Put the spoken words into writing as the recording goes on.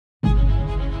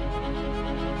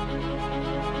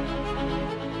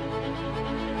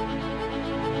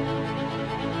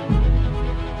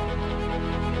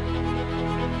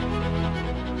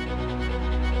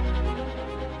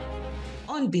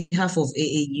behalf of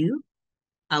AAU,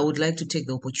 I would like to take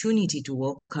the opportunity to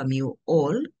welcome you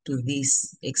all to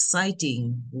this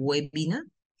exciting webinar,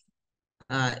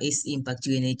 ACE Impact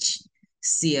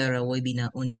UNHCR webinar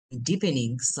on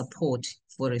deepening support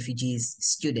for refugees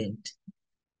students.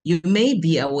 You may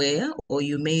be aware or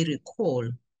you may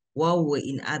recall while we were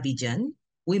in Abidjan,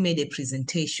 we made a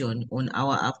presentation on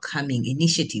our upcoming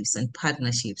initiatives and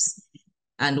partnerships.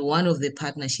 And one of the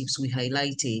partnerships we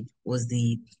highlighted was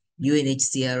the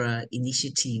UNHCR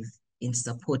initiative in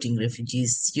supporting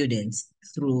refugees students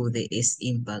through the ACE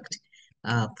Impact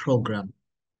program.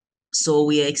 So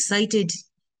we are excited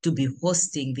to be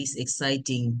hosting this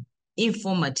exciting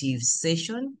informative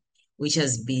session, which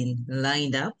has been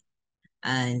lined up,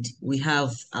 and we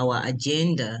have our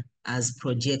agenda as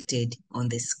projected on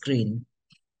the screen.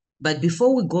 But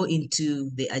before we go into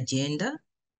the agenda,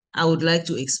 I would like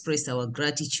to express our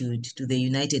gratitude to the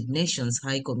United Nations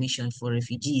High Commission for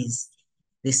Refugees,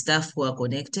 the staff who are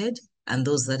connected, and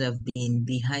those that have been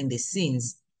behind the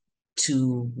scenes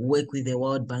to work with the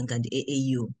World Bank and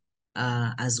AAU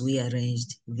as we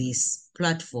arranged this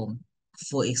platform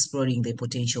for exploring the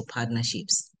potential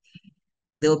partnerships.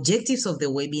 The objectives of the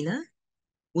webinar: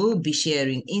 we will be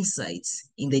sharing insights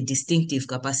in the distinctive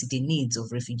capacity needs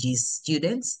of refugees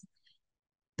students.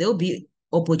 There will be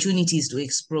opportunities to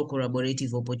explore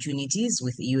collaborative opportunities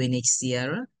with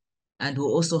UNHCR, and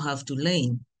we'll also have to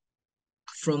learn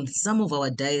from some of our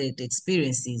direct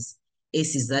experiences,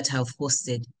 ACEs that have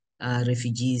hosted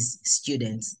refugees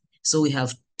students. So we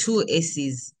have two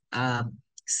ACEs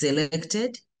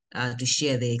selected to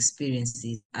share their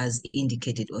experiences as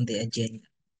indicated on the agenda.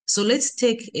 So let's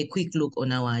take a quick look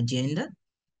on our agenda.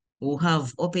 We'll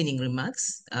have opening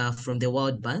remarks from the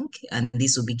World Bank, and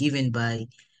this will be given by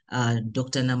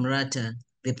Dr. Namrata,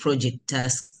 the project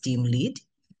task team lead.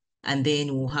 And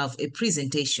then we'll have a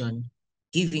presentation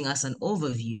giving us an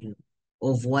overview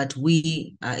of what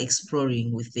we are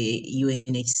exploring with the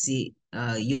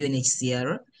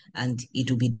UNHCR, and it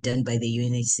will be done by the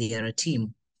UNHCR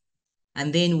team.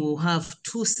 And then we'll have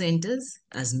two centers,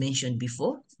 as mentioned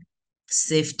before,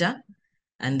 SEFTA,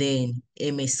 and then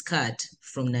MSCAT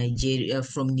from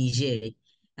Niger,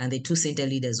 and the two center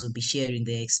leaders will be sharing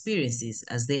their experiences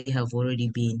as they have already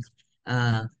been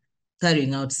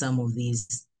carrying out some of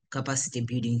these capacity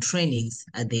building trainings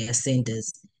at their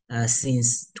centers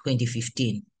since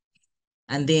 2015.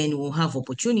 And then we'll have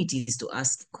opportunities to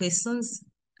ask questions,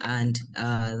 and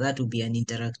that will be an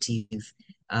interactive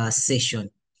session.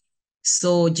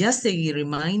 So just a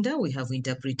reminder, we have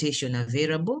interpretation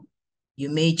available. You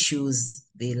may choose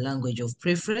the language of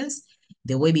preference.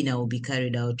 The webinar will be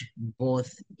carried out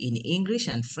both in English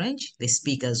and French. The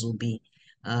speakers will be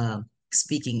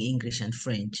speaking English and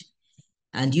French.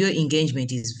 And your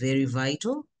engagement is very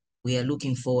vital. We are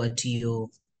looking forward to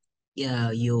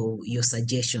your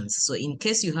suggestions. So in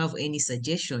case you have any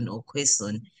suggestion or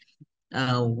question,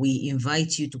 we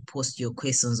invite you to post your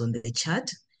questions on the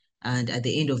chat. And at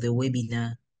the end of the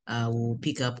webinar, we'll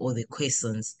pick up all the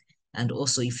questions. And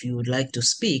also, if you would like to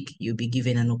speak, you'll be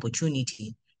given an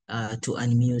opportunity to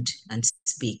unmute and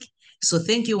speak. So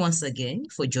thank you once again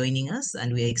for joining us,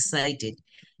 and we're excited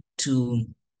to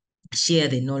share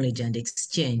the knowledge and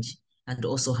exchange, and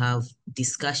also have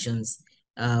discussions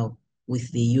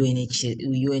with the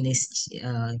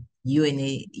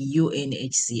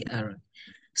UNHCR.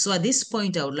 So at this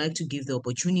point, I would like to give the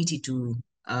opportunity to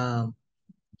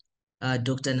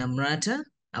Dr. Namrata,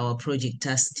 our project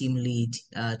task team lead,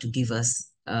 to give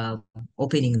us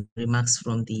opening remarks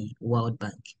from the World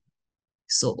Bank.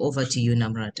 So over to you,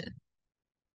 Namrata.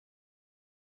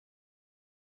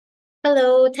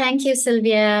 Hello, thank you,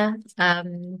 Sylvia.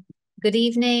 Good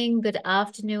evening, good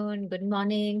afternoon, good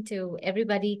morning to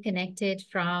everybody connected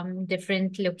from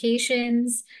different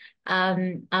locations.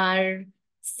 Our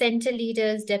center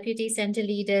leaders, deputy center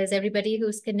leaders, everybody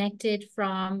who's connected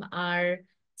from our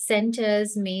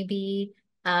centers may be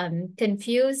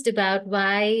confused about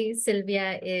why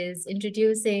Sylvia is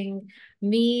introducing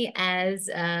me as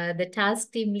the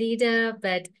task team leader,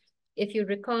 but if you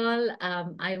recall,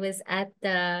 I was at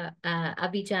the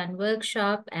Abidjan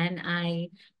workshop, and I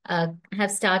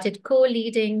have started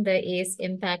co-leading the ACE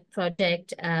Impact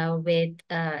project with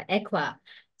ECWA.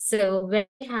 So very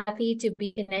happy to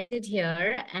be connected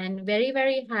here, and very,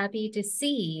 very happy to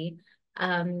see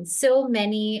so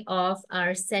many of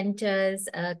our centers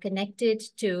connected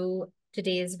to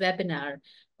today's webinar.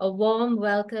 A warm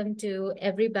welcome to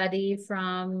everybody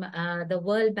from the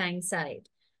World Bank side.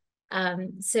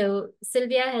 So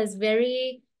Sylvia has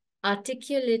very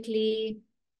articulately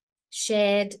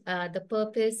shared the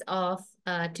purpose of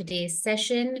today's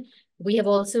session, We have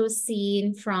also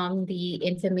seen from the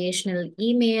informational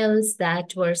emails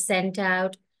that were sent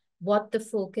out what the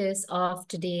focus of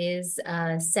today's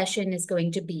session is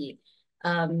going to be,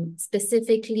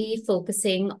 specifically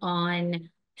focusing on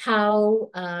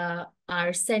how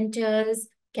our centers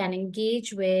can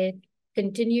engage with,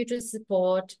 continue to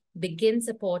support, begin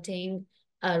supporting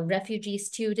refugee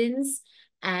students,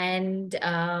 and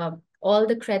all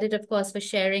the credit, of course, for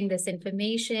sharing this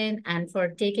information and for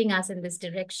taking us in this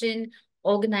direction.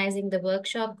 Organizing the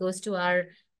workshop goes to our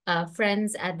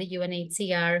friends at the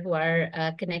UNHCR who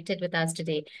are connected with us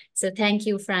today. So thank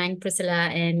you, Frank, Priscilla,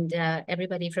 and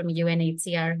everybody from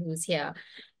UNHCR who's here.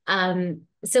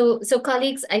 So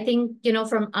colleagues, I think,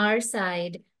 from our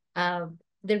side,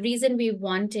 the reason we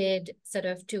wanted sort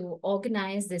of to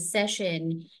organize this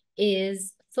session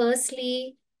is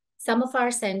firstly, some of our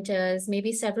centers,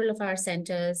 maybe several of our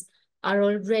centers, are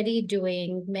already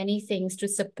doing many things to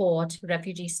support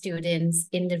refugee students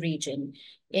in the region.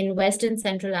 In West and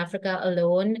Central Africa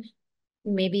alone,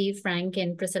 maybe Frank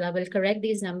and Priscilla will correct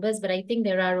these numbers, but I think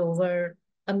there are over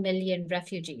 1 million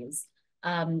refugees.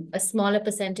 A smaller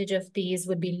percentage of these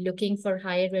would be looking for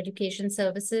higher education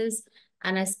services.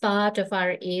 And as part of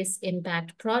our ACE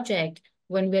Impact project,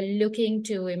 when we're looking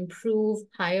to improve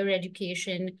higher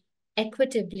education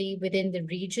equitably within the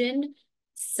region,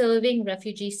 serving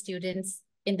refugee students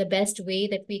in the best way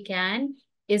that we can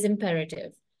is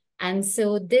imperative. And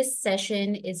so this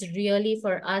session is really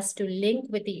for us to link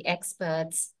with the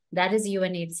experts, that is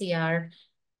UNHCR,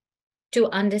 to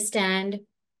understand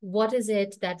what is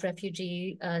it that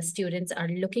refugee students are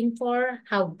looking for,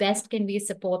 how best can we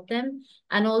support them,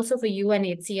 and also for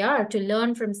UNHCR to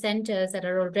learn from centers that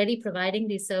are already providing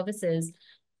these services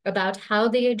about how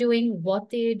they are doing, what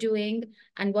they are doing,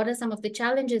 and what are some of the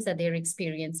challenges that they're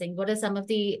experiencing, what are some of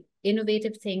the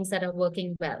innovative things that are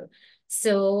working well.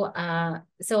 So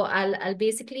I'll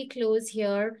basically close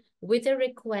here with a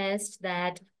request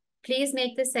that please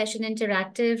make this session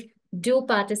interactive. Do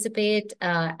participate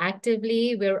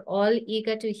actively. We're all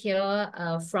eager to hear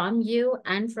from you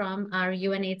and from our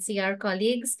UNHCR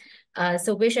colleagues.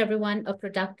 So wish everyone a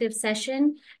productive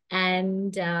session,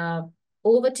 and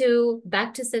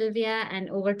back to Sylvia and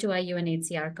over to our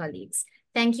UNHCR colleagues.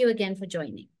 Thank you again for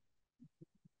joining.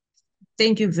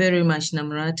 Thank you very much,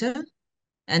 Namrata.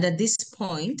 And at this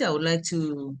point, I would like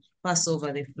to pass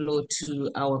over the floor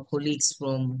to our colleagues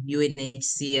from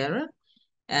UNHCR.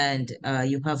 And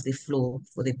you have the floor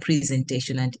for the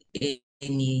presentation and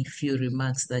any few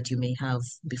remarks that you may have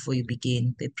before you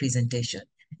begin the presentation.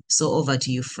 So over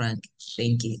to you, Frank.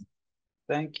 Thank you.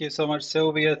 Thank you so much,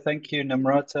 Sylvia. Thank you,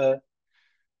 Namrata.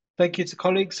 Thank you to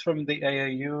colleagues from the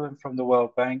AAU and from the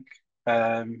World Bank.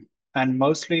 And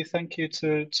mostly thank you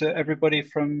to everybody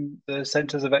from the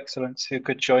Centers of Excellence who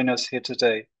could join us here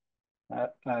today.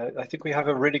 I think we have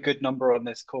a really good number on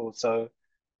this call, so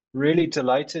really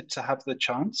delighted to have the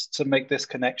chance to make this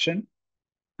connection,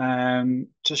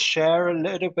 to share a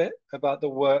little bit about the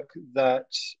work that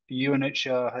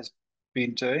UNHCR has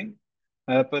been doing,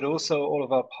 but also all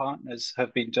of our partners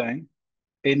have been doing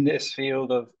in this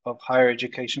field of higher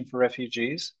education for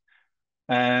refugees.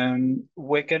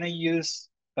 We're going to use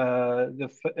the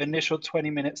initial 20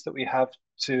 minutes that we have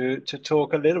to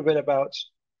talk a little bit about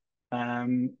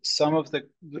some of the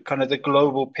kind of the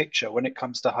global picture when it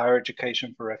comes to higher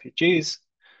education for refugees,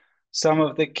 some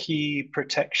of the key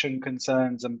protection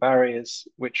concerns and barriers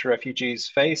which refugees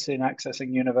face in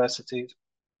accessing universities.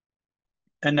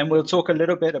 And then we'll talk a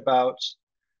little bit about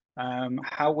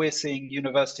how we're seeing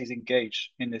universities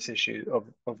engage in this issue of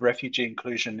refugee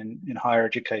inclusion in higher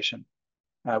education.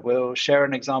 We'll share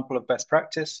an example of best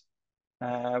practice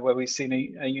where we've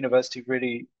seen a university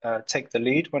really take the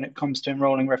lead when it comes to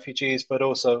enrolling refugees, but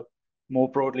also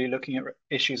more broadly looking at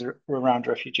issues around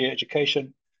refugee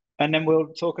education. And then we'll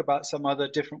talk about some other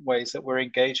different ways that we're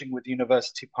engaging with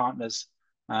university partners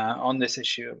on this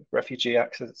issue of refugee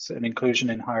access and inclusion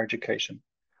in higher education.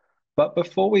 But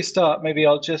before we start, maybe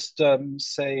I'll just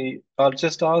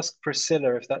ask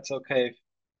Priscilla if that's okay.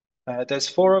 There's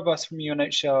 4 of us from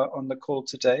UNHCR on the call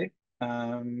today,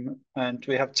 and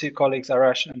we have 2 colleagues,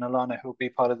 Arash and Alana, who will be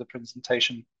part of the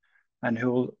presentation and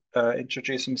who will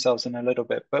introduce themselves in a little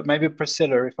bit. But maybe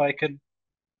Priscilla, if I can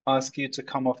ask you to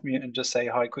come off mute and just say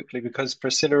hi quickly, because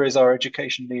Priscilla is our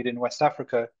education lead in West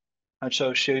Africa, and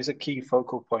so she's a key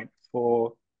focal point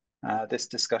for this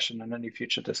discussion and any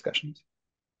future discussions.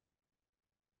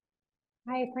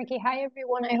 Hi, Frankie. Hi,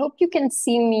 everyone. I hope you can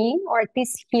see me or at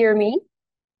least hear me.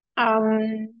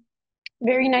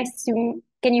 Very nice to...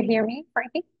 Can you hear me,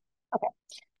 Frankie? Okay.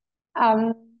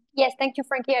 Yes, thank you,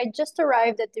 Frankie. I just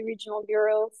arrived at the Regional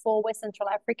Bureau for West Central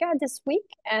Africa this week,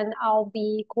 and I'll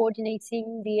be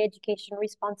coordinating the education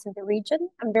response in the region.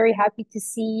 I'm very happy to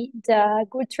see the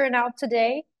good turnout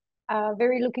today.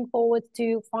 Very looking forward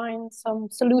to find some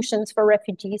solutions for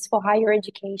refugees for higher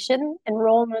education.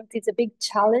 Enrollment is a big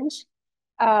challenge,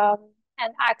 and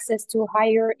access to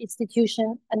higher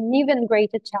institution, an even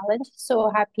greater challenge. So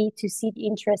happy to see the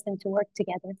interest and to work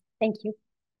together. Thank you.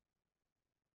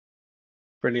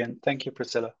 Brilliant. Thank you,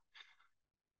 Priscilla.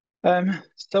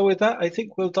 So with that, I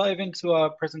think we'll dive into our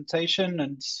presentation.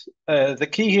 And the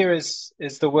key here is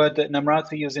the word that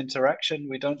Namrata used, interaction.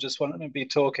 We don't just want to be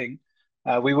talking.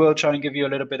 We will try and give you a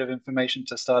little bit of information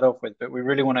to start off with, but we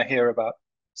really want to hear about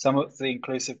some of the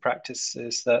inclusive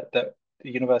practices that the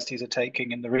universities are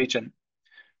taking in the region.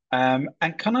 And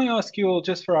can I ask you all,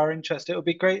 just for our interest, it would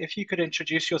be great if you could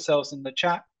introduce yourselves in the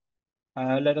chat.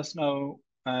 Let us know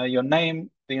your name,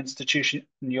 the institution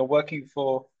you're working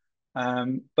for,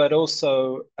 but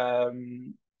also,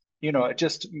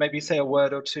 just maybe say a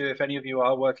word or two if any of you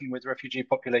are working with refugee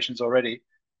populations already,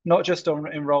 not just on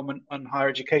enrollment on higher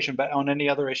education, but on any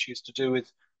other issues to do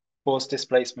with forced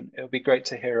displacement. It would be great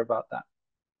to hear about that,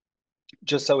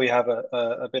 just so we have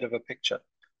a bit of a picture.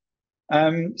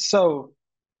 So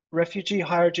refugee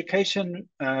higher education,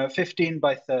 15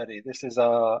 by 30. This is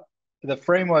the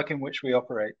framework in which we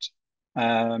operate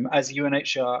as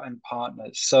UNHCR and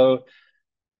partners. So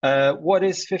what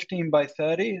is 15 by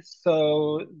 30?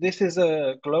 So this is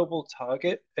a global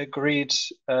target agreed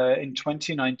in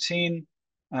 2019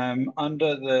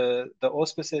 under the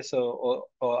auspices or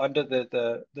under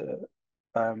the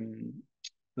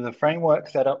framework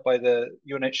set up by the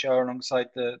UNHCR alongside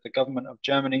the government of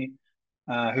Germany,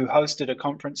 who hosted a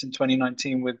conference in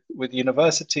 2019 with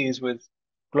universities, with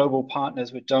global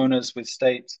partners, with donors, with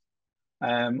states,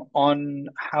 on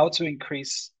how to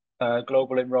increase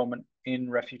global enrollment in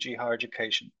refugee higher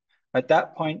education. At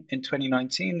that point in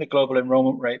 2019, the global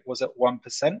enrollment rate was at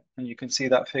 1%, and you can see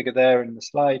that figure there in the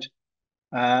slide.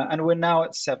 And we're now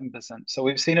at 7%. So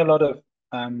we've seen a lot of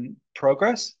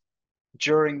progress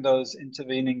during those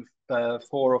intervening 4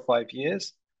 or 5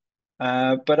 years.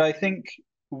 But I think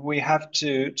we have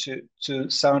to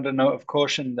sound a note of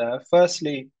caution there.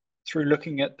 Firstly, through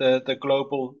looking at the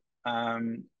global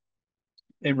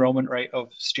enrollment rate of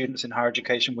students in higher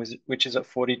education, which is at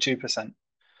 42%.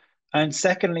 And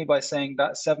secondly, by saying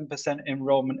that 7%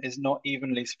 enrollment is not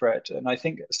evenly spread. And I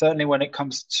think certainly when it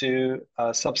comes to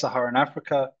sub-Saharan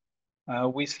Africa,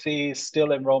 we see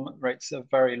still enrollment rates are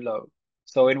very low.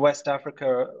 So in West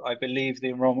Africa, I believe the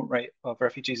enrollment rate of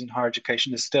refugees in higher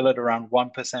education is still at around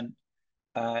 1%.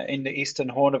 In the Eastern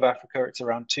Horn of Africa, it's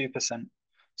around 2%.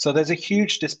 So there's a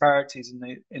huge disparities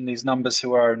in these numbers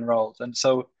who are enrolled. And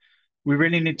so we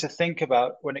really need to think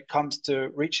about, when it comes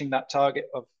to reaching that target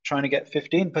of trying to get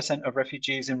 15% of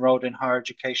refugees enrolled in higher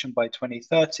education by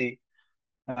 2030,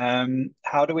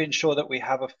 how do we ensure that we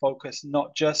have a focus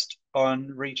not just on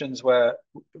regions where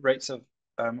rates of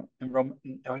enrollment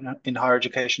in higher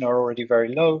education are already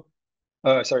very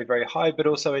high, but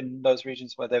also in those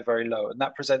regions where they're very low. And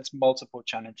that presents multiple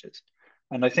challenges.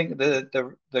 And I think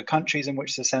the countries in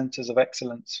which the centers of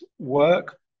excellence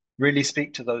work really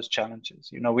speak to those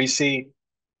challenges. We see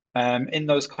in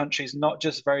those countries not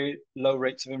just very low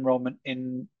rates of enrollment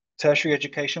in tertiary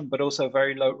education, but also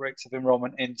very low rates of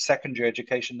enrollment in secondary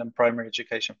education and primary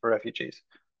education for refugees.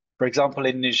 For example,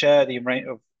 in Niger, the rate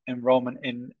of enrollment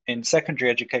in secondary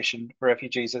education for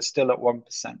refugees is still at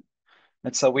 1%.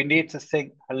 And so we need to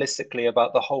think holistically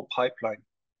about the whole pipeline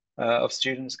of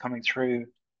students coming through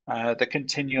the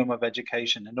continuum of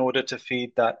education in order to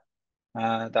feed that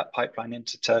pipeline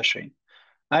into tertiary.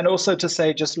 And also to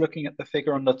say, just looking at the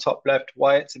figure on the top left,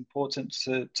 why it's important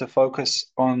to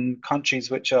focus on countries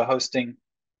which are hosting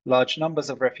large numbers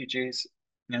of refugees.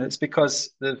 It's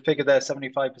because the figure there,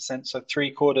 75%, so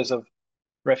 3/4 of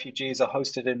refugees are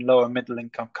hosted in lower middle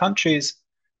income countries.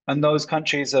 And those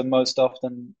countries are most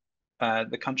often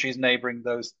the countries neighboring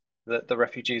those that the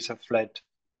refugees have fled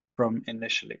from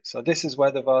initially. So this is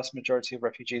where the vast majority of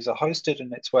refugees are hosted,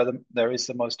 and it's where there is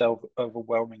the most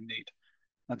overwhelming need.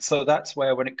 And so that's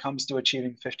where, when it comes to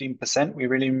achieving 15%, we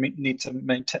really need to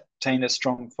maintain a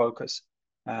strong focus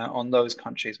on those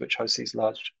countries which host these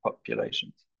large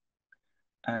populations.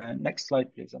 Next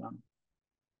slide, please, Anand.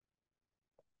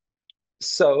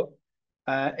 So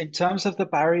in terms of the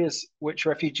barriers which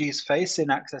refugees face in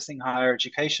accessing higher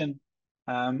education,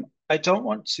 I don't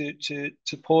want to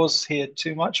pause here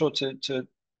too much, or to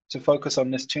focus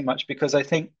on this too much, because I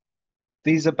think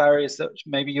these are barriers that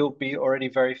maybe you'll be already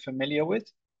very familiar with.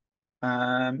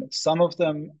 Some of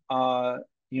them are,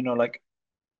 like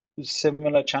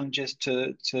similar challenges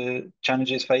to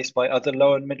challenges faced by other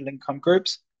low and middle income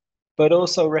groups, but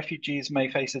also refugees may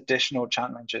face additional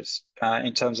challenges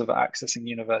in terms of accessing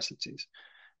universities.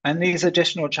 And these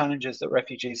additional challenges that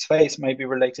refugees face may be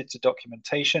related to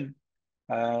documentation.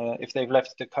 If they've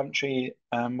left the country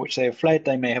which they have fled,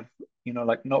 they may have,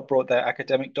 like not brought their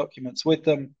academic documents with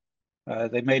them.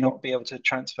 They may not be able to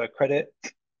transfer credit.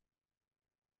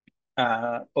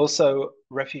 Also,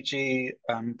 refugee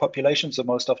populations are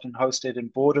most often hosted in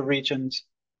border regions,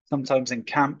 sometimes in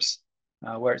camps,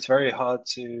 where it's very hard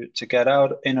to get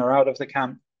in or out of the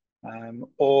camp,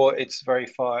 or it's very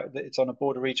far, it's on a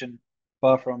border region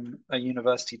far from a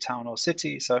university town or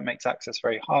city, so it makes access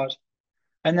very hard.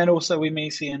 And then also we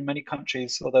may see in many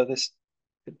countries, although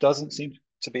it doesn't seem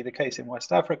to be the case in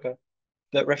West Africa,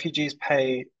 that refugees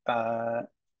pay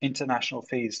international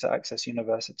fees to access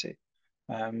university.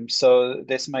 So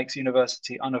this makes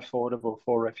university unaffordable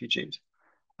for refugees.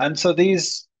 And so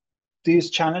these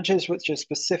challenges, which are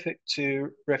specific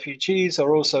to refugees,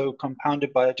 are also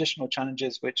compounded by additional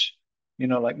challenges, which,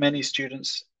 like many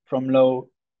students from low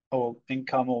or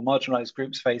income or marginalized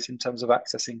groups face in terms of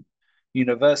accessing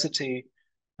university,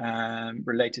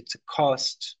 related to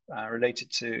cost,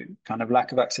 related to kind of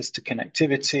lack of access to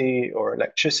connectivity or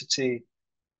electricity,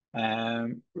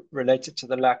 related to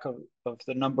the lack of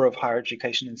the number of higher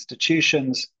education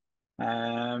institutions.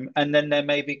 And then there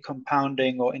may be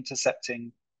compounding or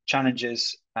intersecting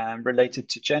challenges related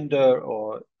to gender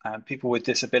or people with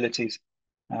disabilities,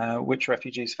 which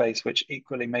refugees face, which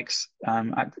equally makes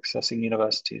accessing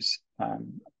universities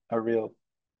a real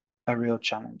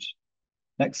challenge.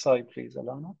 Next slide, please,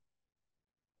 Alana.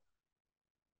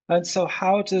 And so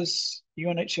how does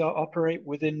UNHCR operate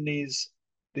within these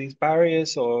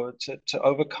barriers, or to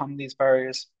overcome these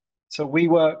barriers? So we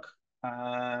work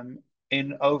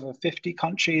in over 50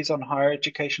 countries on higher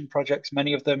education projects,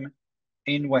 many of them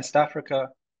in West Africa,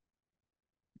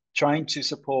 trying to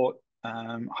support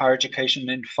higher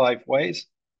education in 5 ways.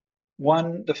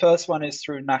 The first one is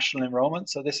through national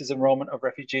enrollment. So this is enrollment of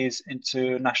refugees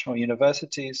into national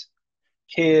universities.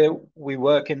 Here, we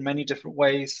work in many different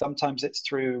ways. Sometimes it's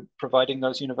through providing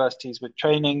those universities with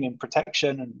training and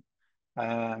protection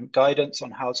and guidance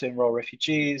on how to enroll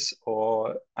refugees,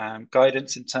 or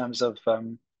guidance in terms of,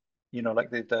 like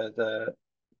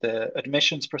the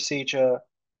admissions procedure,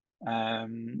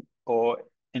 or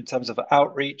in terms of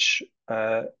outreach,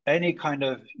 any kind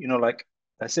of, like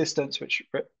assistance which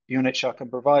UNHCR can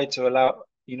provide to allow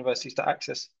universities to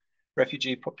access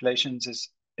refugee populations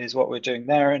is what we're doing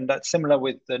there. And that's similar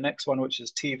with the next one, which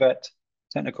is TVET,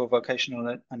 technical,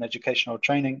 vocational and educational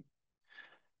training.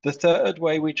 The third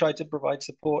way we try to provide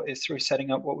support is through setting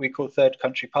up what we call third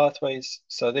country pathways.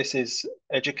 So this is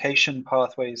education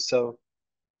pathways. So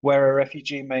where a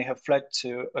refugee may have fled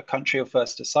to a country of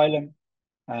first asylum,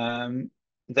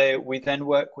 we then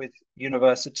work with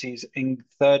universities in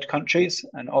third countries,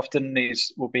 and often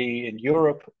these will be in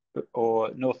Europe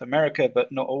or North America,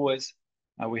 but not always.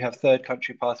 We have third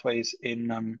country pathways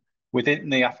within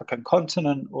the African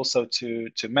continent, also to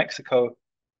Mexico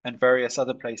and various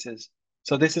other places.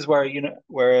 So this is where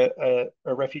a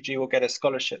refugee will get a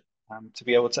scholarship to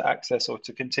be able to access or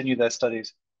to continue their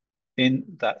studies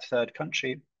in that third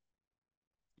country.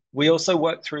 We also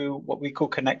work through what we call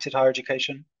connected higher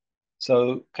education.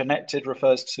 So connected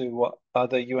refers to what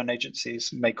other UN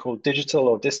agencies may call digital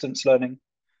or distance learning.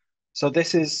 So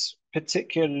this is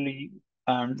particularly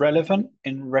relevant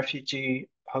in refugee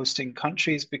hosting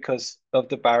countries because of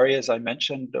the barriers I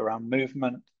mentioned around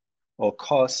movement or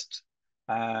cost,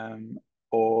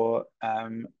 or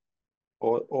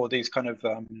these kind of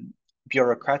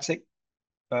bureaucratic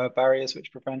barriers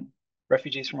which prevent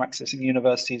refugees from accessing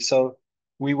universities. So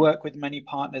we work with many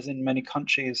partners in many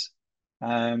countries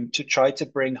to try to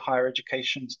bring higher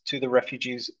education to the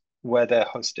refugees where they're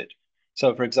hosted.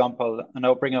 So for example, and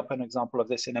I'll bring up an example of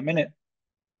this in a minute,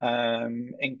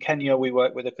 in Kenya, we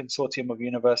work with a consortium of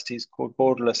universities called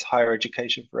Borderless Higher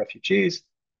Education for Refugees,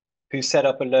 who set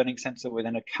up a learning center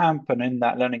within a camp. And in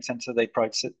that learning center, they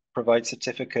provide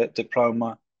certificate,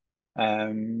 diploma,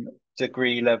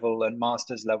 degree level and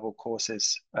master's level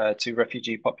courses to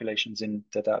refugee populations in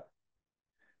Dadaab.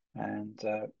 And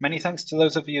many thanks to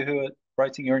those of you who are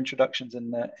writing your introductions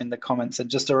in the comments. And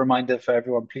just a reminder for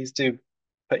everyone, please do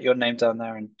put your name down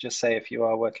there and just say if you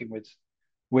are working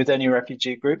with any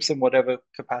refugee groups in whatever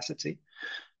capacity.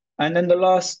 And then the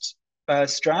last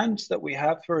strand that we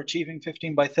have for achieving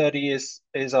 15 by 30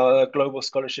 is our global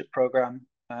scholarship program,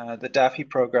 the DAFI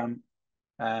program,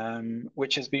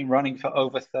 which has been running for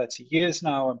over 30 years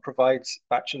now and provides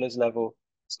bachelor's level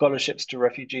scholarships to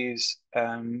refugees.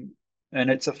 And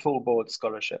it's a full board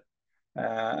scholarship.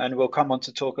 And we'll come on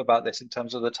to talk about this in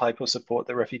terms of the type of support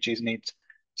that refugees need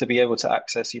to be able to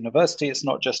access university. It's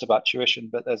not just about tuition,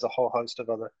 but there's a whole host of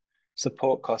other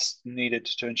support costs needed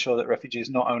to ensure that refugees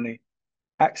not only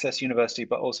access university,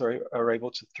 but also are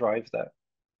able to thrive there.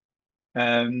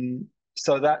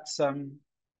 So that's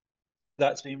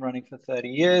been running for 30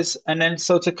 years. And then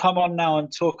so to come on now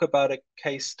and talk about a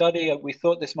case study, we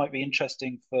thought this might be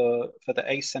interesting for the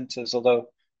ACE centers, although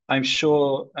I'm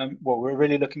sure, well, we're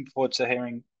really looking forward to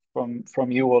hearing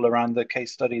from you all around the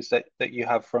case studies that you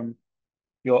have from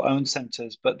your own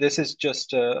centers. But this is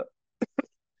just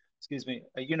excuse me,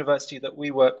 a university that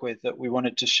we work with that we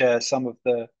wanted to share some of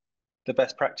the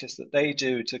best practice that they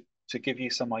do to give you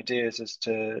some ideas as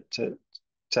to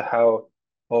how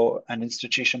or an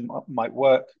institution might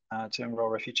work to enroll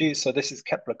refugees. So this is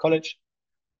Kepler College,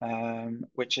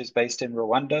 which is based in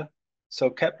Rwanda. So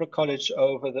Kepler College,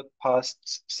 over the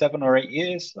past 7 or 8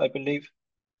 years, I believe,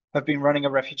 have been running a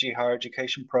refugee higher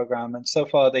education program, and so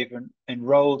far they've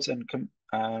enrolled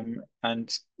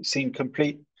and seen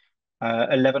complete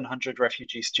 1,100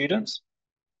 refugee students.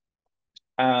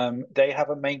 They have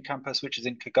a main campus which is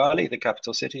in Kigali, the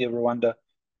capital city of Rwanda,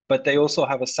 but they also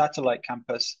have a satellite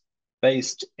campus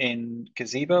based in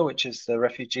Kiziba, which is the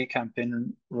refugee camp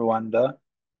in Rwanda.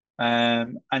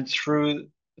 And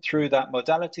through that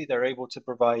modality, they're able to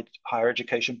provide higher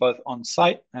education both on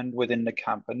site and within the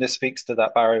camp. And this speaks to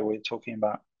that barrier we're talking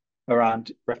about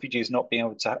around refugees not being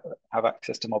able to have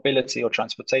access to mobility or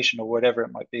transportation or whatever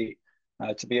it might be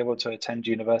to be able to attend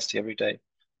university every day.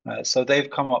 So they've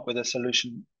come up with a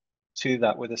solution to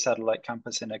that with a satellite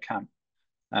campus in a camp.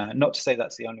 Not to say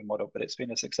that's the only model, but it's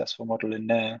been a successful model in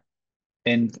their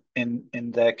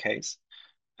case.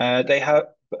 They have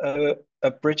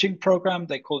a bridging program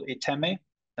they call Iteme,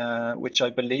 which I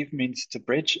believe means to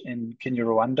bridge in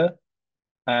Kinyarwanda.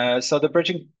 So the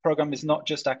bridging program is not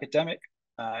just academic.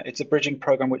 It's a bridging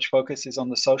program which focuses on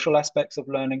the social aspects of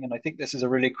learning, and I think this is a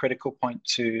really critical point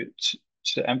to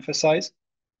emphasize.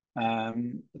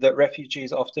 That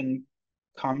refugees often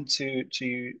come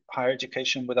to higher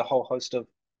education with a whole host of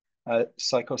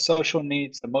psychosocial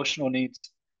needs, emotional needs,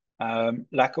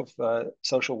 lack of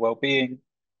social well-being.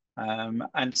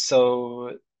 And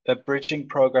so a bridging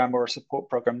program or a support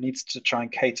program needs to try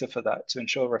and cater for that to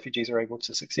ensure refugees are able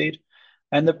to succeed.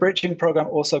 And the bridging program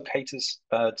also caters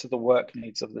to the work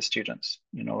needs of the students,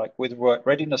 you know, like with work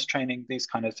readiness training, these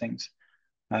kind of things.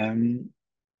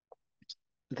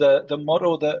 The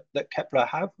model that Kepler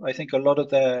have, I think a lot of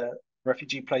their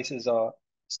refugee places are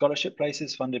scholarship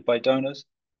places funded by donors,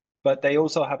 but they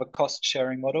also have a cost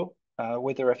sharing model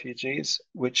with the refugees,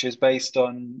 which is based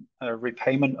on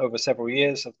repayment over several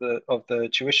years of the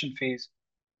tuition fees,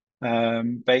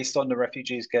 based on the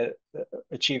refugees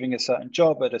achieving a certain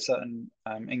job at a certain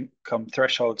income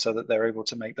threshold so that they're able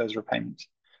to make those repayments.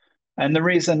 And the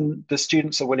reason the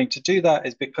students are willing to do that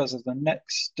is because of the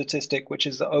next statistic, which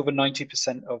is that over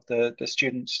 90% of the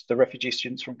students, the refugee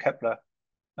students from Kepler,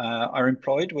 are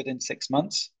employed within 6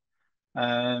 months.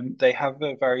 They have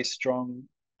a very strong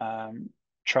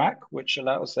track, which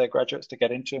allows their graduates to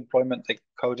get into employment. They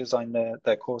co-design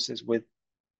their courses with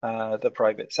the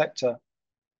private sector.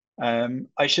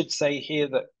 I should say here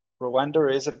that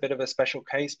Rwanda is a bit of a special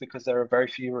case because there are very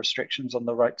few restrictions on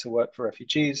the right to work for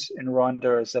refugees in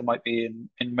Rwanda, as there might be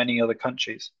in many other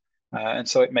countries. And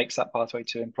so it makes that pathway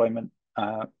to employment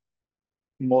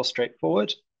more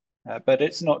straightforward. But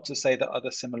it's not to say that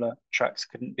other similar tracks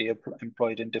couldn't be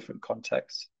employed in different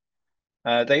contexts.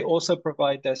 They also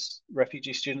provide their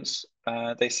refugee students,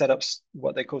 they set up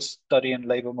what they call study and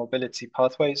labor mobility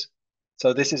pathways.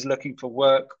 So this is looking for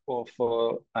work or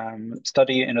for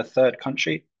study in a third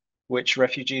country, which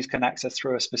refugees can access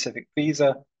through a specific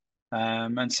visa.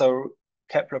 And so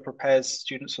Kepler prepares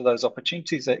students for those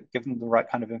opportunities that give them the right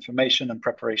kind of information and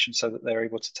preparation so that they're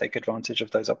able to take advantage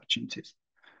of those opportunities.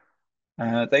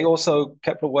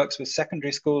 Kepler works with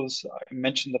secondary schools. I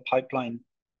mentioned the pipeline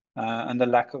and the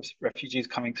lack of refugees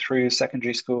coming through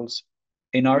secondary schools.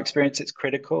 In our experience, it's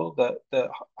critical that the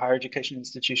higher education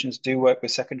institutions do work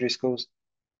with secondary schools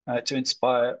to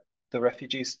inspire the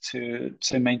refugees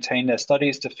to maintain their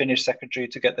studies, to finish secondary,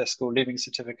 to get their school leaving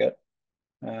certificate,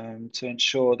 to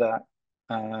ensure that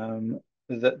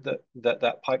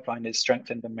that pipeline is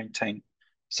strengthened and maintained,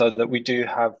 so that we do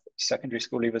have secondary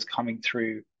school leavers coming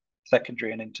through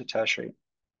secondary and into tertiary.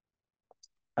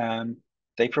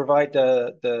 They provide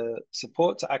the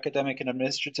support to academic and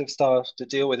administrative staff to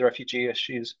deal with refugee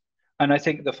issues. And I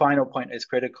think the final point is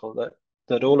critical,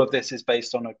 that all of this is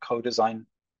based on a co-design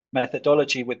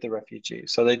methodology with the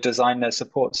refugees. So they design their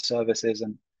support services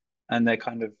and their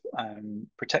kind of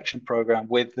protection program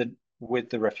with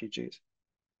the refugees.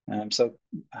 So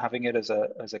having it as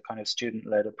a kind of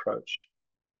student-led approach.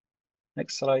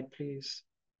 Next slide, please.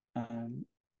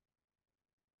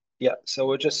 Yeah, so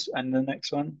we'll just, and the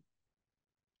next one.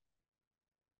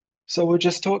 So we'll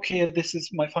just talk here. This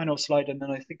is my final slide, and then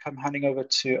I think I'm handing over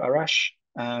to Arash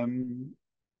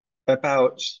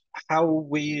about how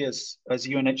we as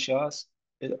UNHCRs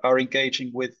are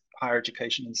engaging with higher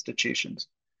education institutions.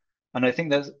 And I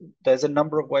think there's a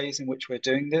number of ways in which we're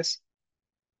doing this.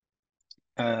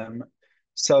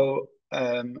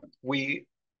 We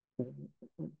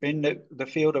in the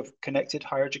field of connected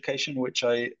higher education, which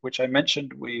I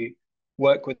mentioned, we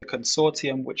work with a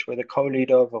consortium which we're the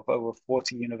co-lead of over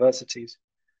 40 universities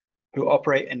who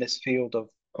operate in this field of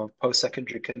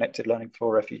post-secondary connected learning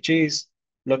for refugees,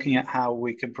 looking at how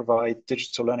we can provide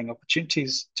digital learning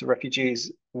opportunities to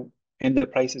refugees in the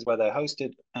places where they're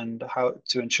hosted, and how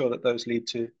to ensure that those lead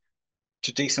to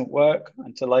decent work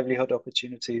and to livelihood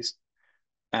opportunities.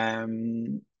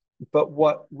 But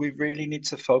what we really need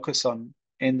to focus on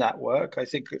in that work, I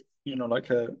think,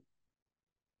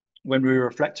 when we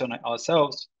reflect on it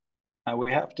ourselves,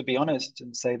 we have to be honest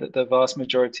and say that the vast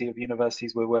majority of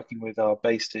universities we're working with are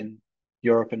based in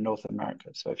Europe and North America.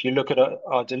 So if you look at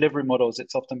our delivery models,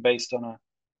 it's often based on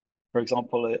for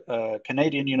example, a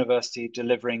Canadian university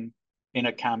delivering in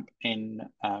a camp in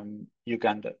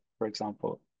Uganda, for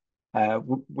example.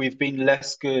 We've been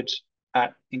less good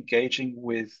at engaging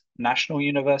with national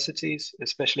universities,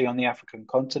 especially on the African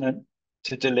continent,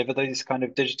 to deliver these kind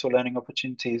of digital learning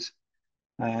opportunities.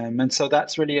 And so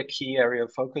that's really a key area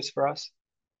of focus for us.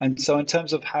 And so in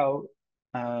terms of how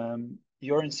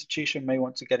your institution may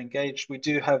want to get engaged, we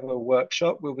do have a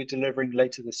workshop we'll be delivering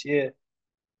later this year,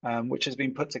 which has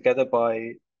been put together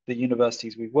by the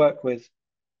universities we work with,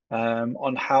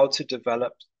 on how to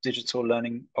develop digital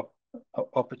learning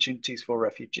opportunities for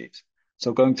refugees.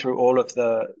 So going through all of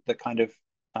the kind of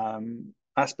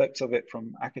aspects of it,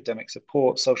 from academic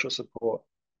support, social support,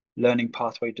 learning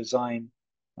pathway design,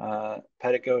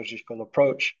 pedagogical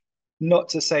approach. Not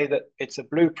to say that it's a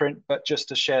blueprint, but just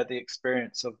to share the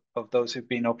experience of those who've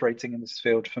been operating in this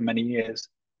field for many years,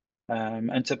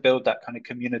 and to build that kind of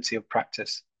community of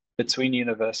practice between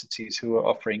universities who are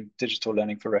offering digital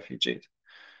learning for refugees.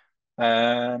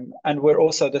 And we're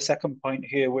also, the second point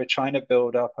here, we're trying to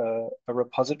build up a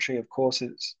repository of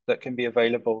courses that can be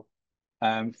available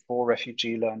for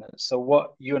refugee learners. So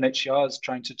what UNHCR is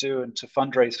trying to do and to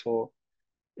fundraise for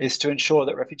is to ensure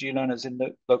that refugee learners in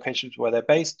the locations where they're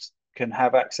based can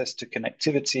have access to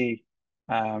connectivity,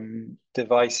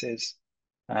 devices,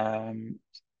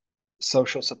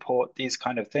 social support, these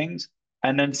kind of things.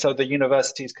 And then so the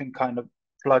universities can kind of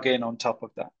plug in on top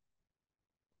of that.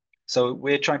 So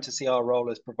we're trying to see our role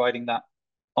as providing that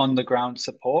on-the-ground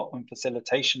support and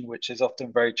facilitation, which is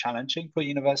often very challenging for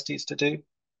universities to do.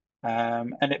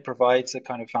 And it provides a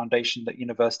kind of foundation that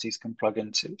universities can plug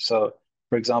into. So,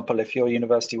 for example, if your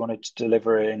university wanted to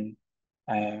deliver in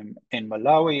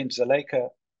Malawi, in Dzaleka,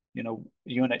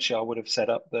 UNHCR would have set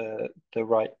up the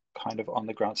right kind of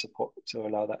on-the-ground support to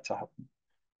allow that to happen.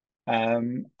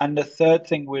 And the third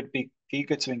thing, we'd be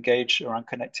eager to engage around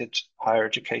connected higher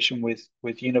education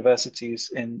with universities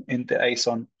in the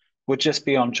ASON, would just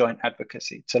be on joint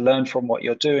advocacy, to learn from what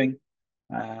you're doing,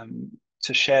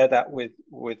 to share that with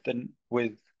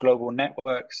global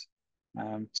networks,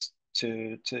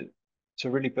 to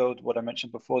really build what I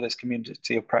mentioned before, this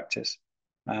community of practice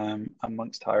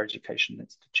amongst higher education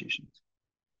institutions.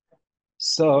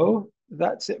 So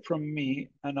that's it from me,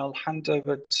 and I'll hand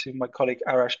over to my colleague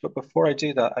Arash. But before I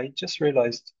do that, I just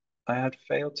realized I had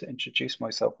failed to introduce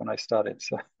myself when I started.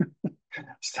 So,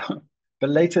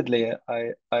 belatedly,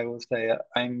 I will say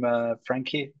I'm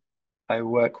Frankie. I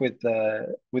work with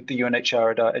the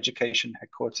UNHCR at our education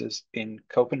headquarters in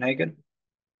Copenhagen,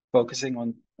 focusing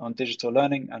on digital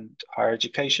learning and higher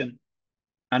education.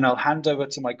 And I'll hand over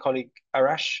to my colleague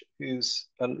Arash, who's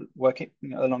working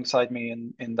alongside me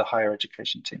in the higher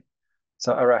education team.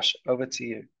 So Arash, over to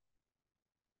you.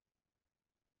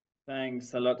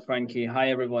 Thanks a lot, Frankie.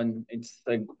 Hi, everyone. It's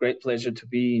a great pleasure to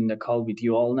be in the call with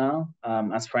you all now.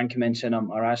 As Frankie mentioned, I'm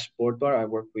Arash Bordbar. I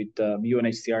work with the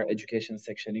UNHCR education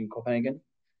section in Copenhagen,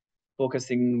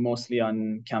 focusing mostly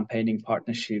on campaigning,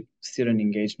 partnership, student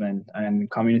engagement, and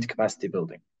community capacity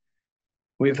building.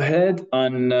 We've heard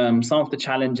on some of the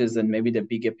challenges and maybe the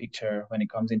bigger picture when it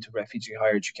comes into refugee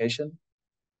higher education.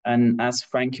 And as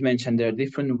Frankie mentioned, there are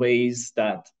different ways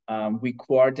that we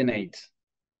coordinate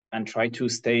and try to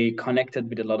stay connected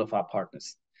with a lot of our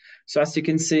partners. So as you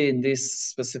can see in this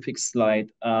specific slide,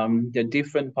 there are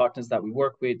different partners that we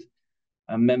work with,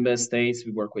 member states,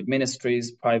 we work with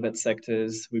ministries, private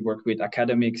sectors, we work with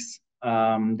academics,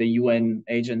 the UN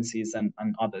agencies and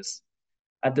others.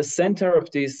 At the center of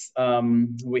this,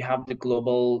 we have the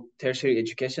Global Tertiary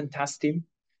Education Task Team,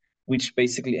 which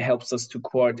basically helps us to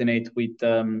coordinate with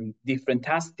different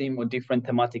task team or different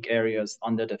thematic areas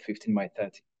under the 15 by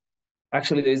 30.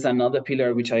 Actually, there is another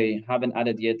pillar which I haven't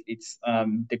added yet. It's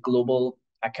the Global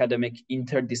Academic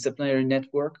Interdisciplinary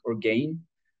Network, or GAIN,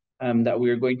 that we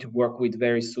are going to work with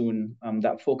very soon,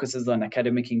 that focuses on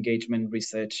academic engagement,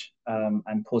 research,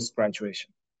 and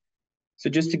post-graduation. So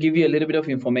just to give you a little bit of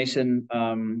information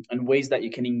and ways that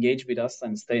you can engage with us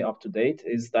and stay up to date,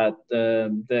 is that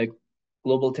the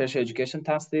Global Tertiary Education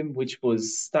Task Team, which was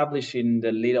established in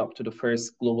the lead up to the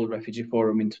first Global Refugee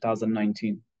Forum in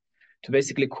 2019, to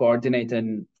basically coordinate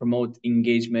and promote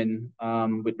engagement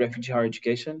with refugee higher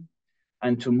education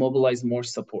and to mobilize more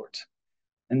support.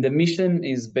 And the mission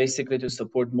is basically to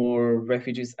support more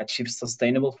refugees achieve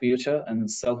sustainable future and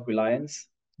self-reliance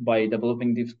by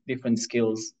developing different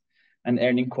skills and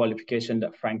earning qualification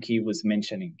that Frankie was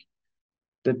mentioning.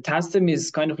 The task team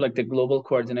is kind of like the global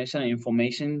coordination and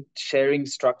information sharing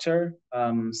structure,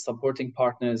 supporting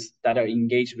partners that are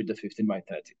engaged with the 15 by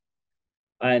 30.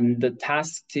 And the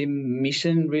task team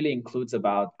mission really includes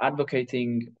about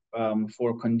advocating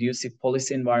for conducive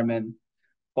policy environment,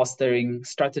 fostering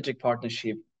strategic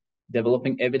partnership,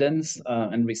 developing evidence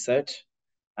and research,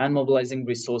 and mobilizing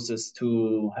resources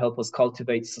to help us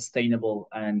cultivate sustainable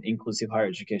and inclusive higher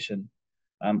education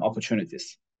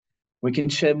opportunities. We can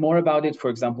share more about it. For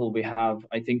example, we have,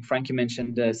 I think Frankie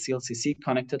mentioned the CLCC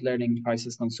Connected Learning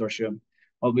Crisis Consortium,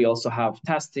 but we also have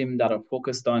task team that are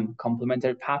focused on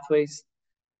complementary pathways,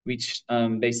 which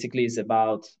basically is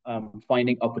about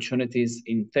finding opportunities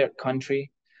in third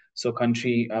country, so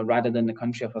country rather than the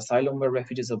country of asylum where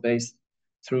refugees are based,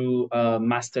 through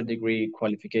master degree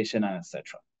qualification and etc.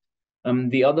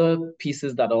 The other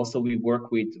pieces that also we work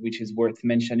with, which is worth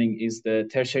mentioning, is the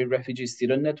Tertiary Refugee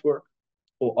Student Network,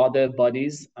 or other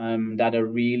bodies that are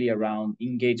really around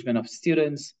engagement of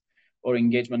students or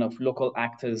engagement of local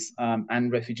actors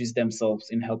and refugees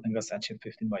themselves in helping us achieve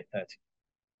 15 by 30.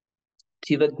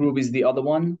 TVET group is the other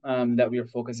one that we are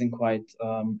focusing quite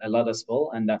a lot as well,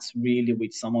 and that's really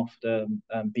with some of the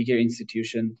bigger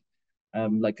institutions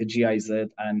like the GIZ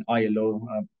and ILO,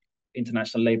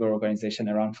 International Labour Organization,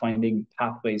 around finding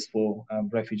pathways for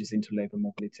refugees into labor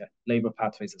mobility, labor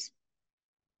pathways as well.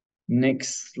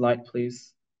 Next slide,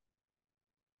 please.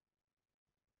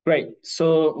 Great.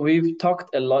 So we've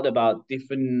talked a lot about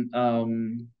different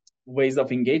ways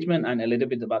of engagement and a little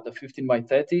bit about the 15 by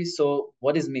 30. So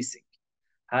what is missing?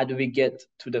 How do we get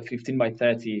to the 15 by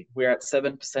 30? We're at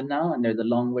 7% now, and there's a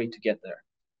long way to get there.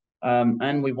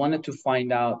 And we wanted to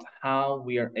find out how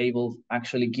we are able to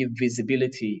actually give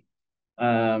visibility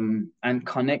and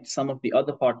connect some of the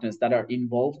other partners that are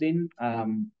involved in,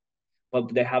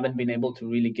 but they haven't been able to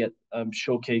really get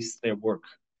showcase their work.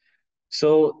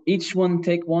 So each one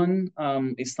take one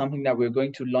is something that we're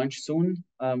going to launch soon,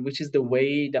 which is the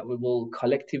way that we will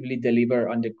collectively deliver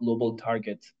on the global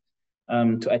target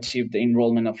to achieve the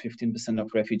enrollment of 15%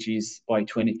 of refugees by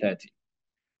 2030.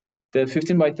 The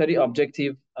 15 by 30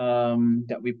 objective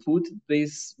that we put,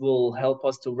 this will help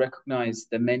us to recognize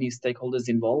the many stakeholders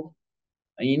involved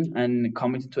in and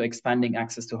committed to expanding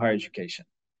access to higher education.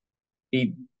 It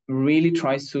really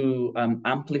tries to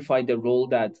amplify the role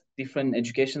that different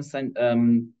education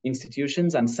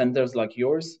institutions and centers like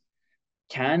yours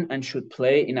can and should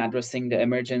play in addressing the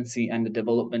emergency and the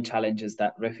development challenges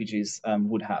that refugees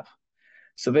would have.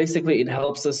 So basically, it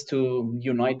helps us to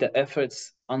unite the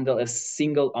efforts under a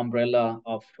single umbrella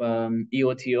of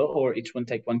EOTO, or Each One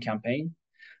Take One campaign.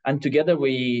 And together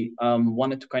we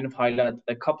wanted to kind of highlight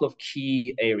a couple of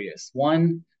key areas.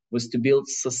 One was to build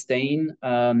sustained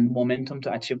momentum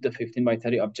to achieve the 15 by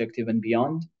 30 objective and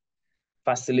beyond,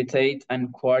 facilitate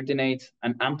and coordinate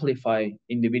and amplify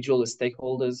individual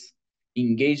stakeholders,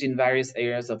 engage in various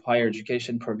areas of higher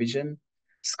education provision,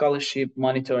 scholarship,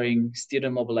 monitoring,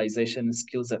 student mobilization,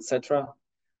 skills, etc.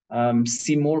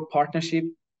 See more partnership,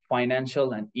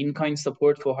 financial and in-kind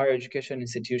support for higher education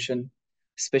institution,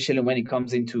 especially when it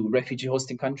comes into refugee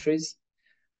hosting countries,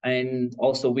 and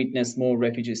also witness more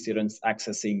refugee students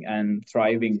accessing and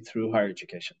thriving through higher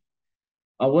education.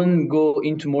 I won't go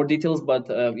into more details, but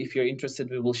if you're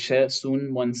interested, we will share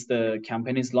soon once the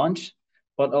campaign is launched.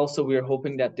 But also we are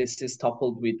hoping that this is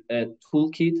coupled with a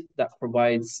toolkit that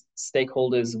provides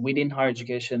stakeholders within higher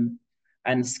education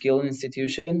and skill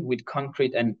institution with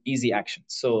concrete and easy action.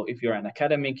 So if you're an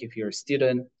academic, if you're a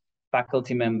student,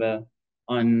 faculty member,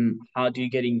 on how do you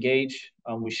get engaged,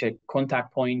 we share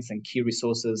contact points and key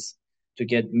resources to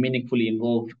get meaningfully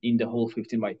involved in the whole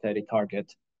 15 by 30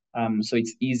 target So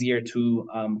it's easier to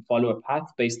follow a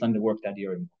path based on the work that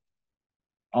you're in.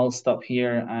 I'll stop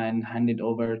here and hand it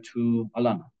over to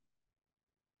Alana.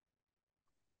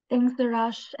 Thanks,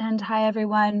 Arash, and hi,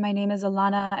 everyone. My name is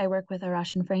Alana. I work with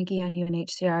Arash and Frankie on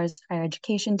UNHCR's higher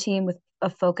education team with a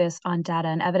focus on data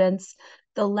and evidence.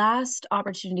 The last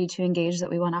opportunity to engage that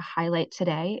we want to highlight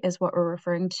today is what we're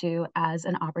referring to as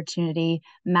an opportunity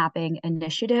mapping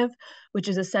initiative, which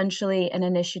is essentially an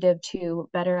initiative to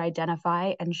better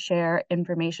identify and share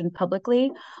information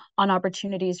publicly on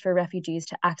opportunities for refugees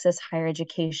to access higher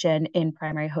education in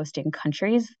primary hosting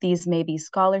countries. These may be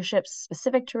scholarships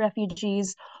specific to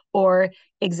refugees or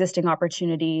existing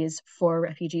opportunities for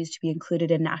refugees to be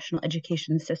included in national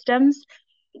education systems.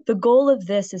 The goal of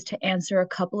this is to answer a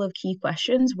couple of key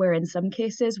questions where in some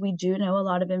cases we do know a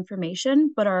lot of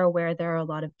information, but are aware there are a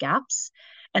lot of gaps.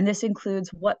 And this includes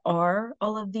what are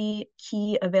all of the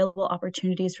key available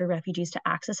opportunities for refugees to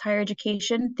access higher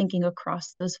education, thinking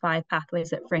across those 5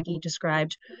 pathways that Frankie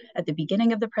described at the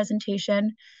beginning of the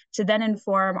presentation, to then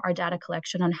inform our data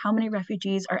collection on how many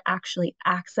refugees are actually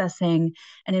accessing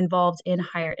and involved in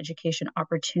higher education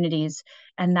opportunities.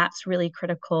 And that's really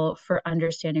critical for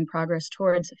understanding progress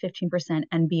towards 15%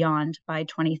 and beyond by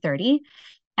 2030.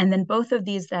 And then both of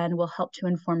these then will help to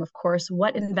inform, of course,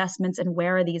 what investments and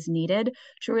where are these needed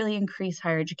to really increase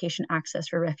higher education access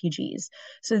for refugees.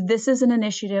 So this is an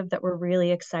initiative that we're really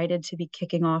excited to be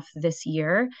kicking off this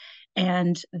year.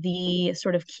 And the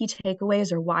sort of key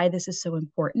takeaways or why this is so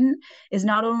important is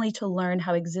not only to learn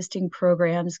how existing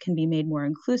programs can be made more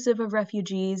inclusive of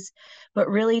refugees, but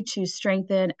really to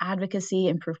strengthen advocacy,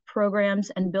 improve programs,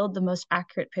 and build the most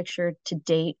accurate picture to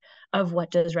date of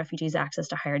what does refugees' access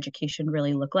to higher education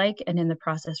really look like, and in the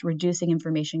process, reducing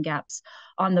information gaps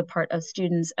on the part of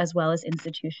students as well as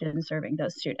institutions serving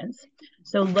those students.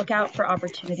 So look out for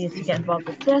opportunities to get involved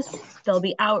with this. There'll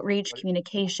be outreach,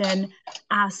 communication,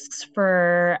 asks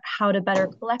for how to better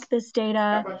collect this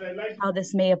data, how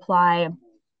this may apply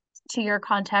to your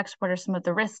context, what are some of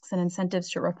the risks and incentives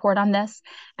to report on this,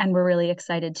 and we're really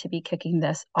excited to be kicking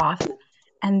this off.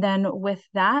 And then with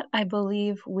that, I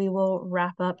believe we will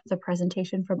wrap up the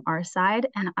presentation from our side,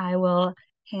 and I will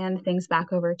hand things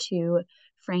back over to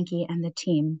Frankie and the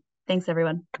team. Thanks,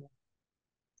 everyone.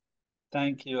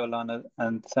 Thank you, Alana,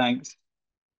 and thanks,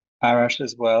 Arash,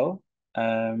 as well.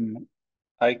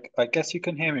 I guess you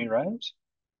can hear me, right?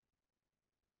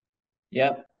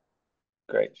 Yeah.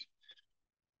 Great.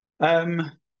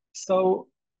 So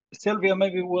Sylvia,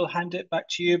 maybe we'll hand it back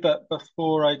to you, but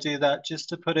before I do that, just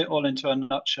to put it all into a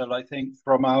nutshell, I think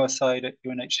from our side at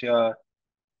UNHCR,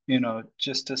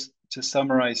 just to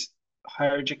summarize,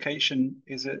 higher education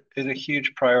is a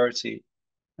huge priority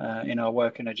in our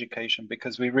work in education,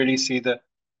 because we really see the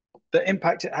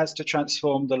impact it has to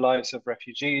transform the lives of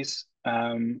refugees.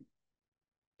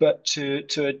 But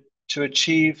to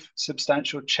achieve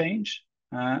substantial change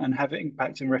and have an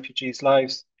impact in refugees'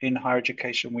 lives in higher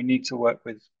education, we need to work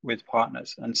with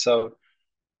partners. And so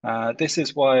this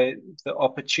is why the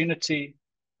opportunity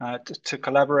to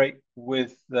collaborate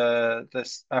with the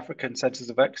African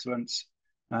Centers of Excellence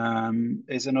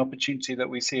is an opportunity that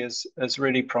we see as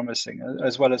really promising,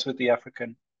 as well as with the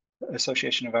African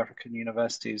Association of African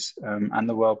Universities and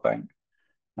the World Bank.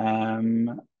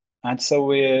 And so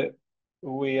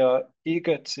we are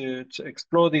eager to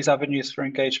explore these avenues for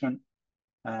engagement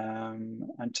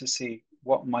and to see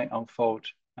what might unfold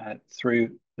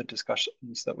through the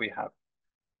discussions that we have.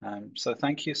 So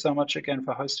thank you so much again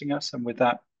for hosting us. And with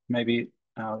that, maybe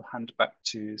I'll hand back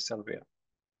to Sylvia.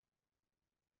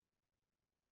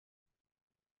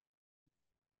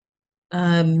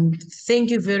 Thank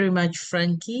you very much,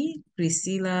 Frankie,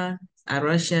 Priscilla,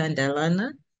 Arasha, and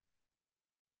Alana.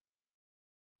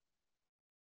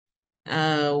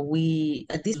 We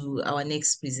at this our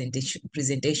next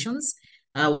presentations.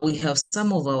 We have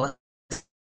some of our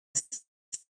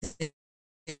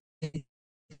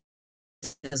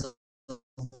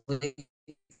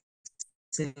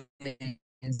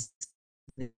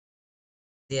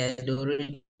they had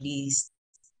already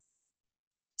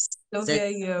Sylvia,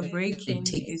 you're breaking.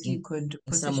 If you could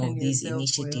some of these yourself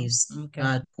initiatives well.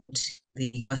 Okay. put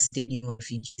the custody of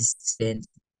refugees spend.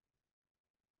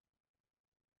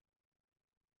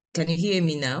 Can you hear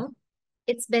me now?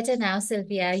 It's better now,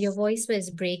 Sylvia. Your voice was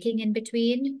breaking in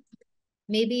between.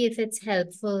 Maybe if it's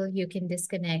helpful, you can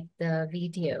disconnect the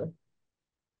video.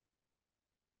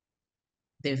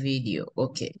 The video,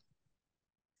 okay.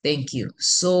 Thank you.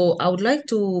 So I would like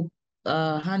to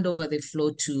hand over the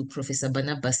floor to Professor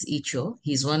Barnabas Icho.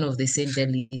 He's one of the center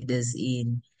leaders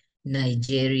in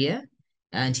Nigeria,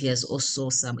 and he has also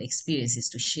some experiences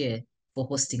to share for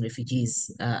hosting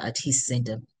refugees at his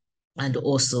center. and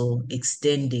also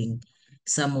extending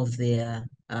some of their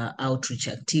outreach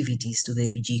activities to the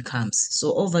refugee camps.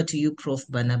 So over to you, Prof.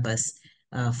 Barnabas,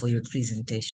 for your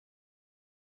presentation.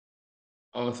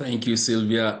 Oh, thank you,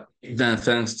 Sylvia. Then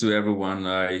thanks to everyone.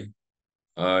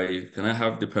 Can I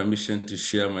have the permission to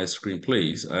share my screen,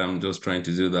 please? I'm just trying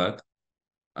to do that.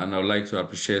 And I'd like to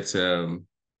appreciate the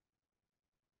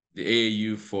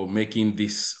AAU for making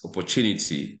this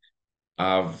opportunity.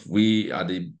 We at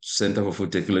the Center for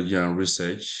Food Technology and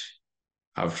Research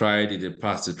have tried in the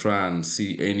past to try and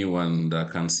see anyone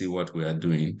that can see what we are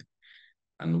doing,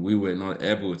 and we were not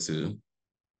able to.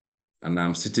 And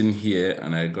I'm sitting here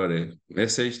and I got a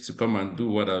message to come and do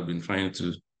what I've been trying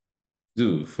to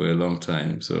do for a long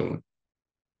time. So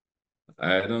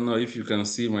I don't know if you can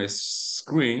see my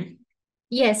screen.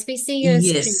 Yes, we see your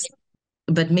Yes, screen.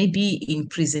 but maybe in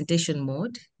presentation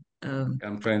mode.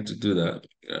 I'm trying to do that.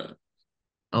 Yeah.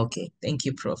 Okay, thank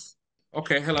you, Prof.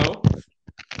 Okay, hello.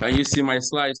 Can you see my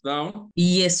slides now?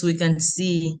 Yes, we can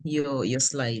see your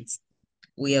slides.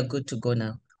 We are good to go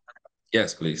now.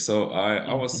 Yes, please. So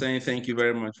I was saying thank you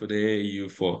very much for the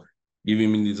AAU for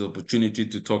giving me this opportunity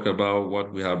to talk about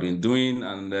what we have been doing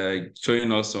and showing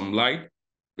us some light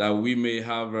that we may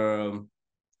have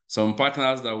some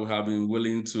partners that we have been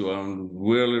willing to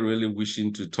really, really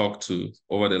wishing to talk to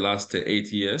over the last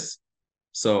 8 years.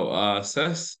 So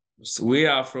we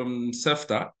are from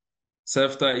CEFTA.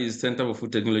 CEFTA is Center for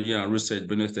Food Technology and Research,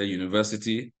 Benue State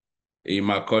University in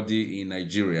Makurdi in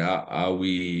Nigeria.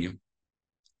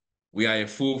 We are a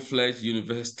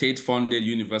full-fledged state-funded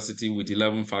university with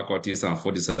 11 faculties and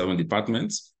 47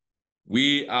 departments.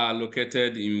 We are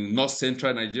located in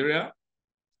north-central Nigeria,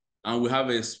 and we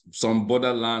have some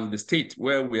borderland. The state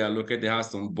where we are located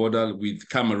has some border with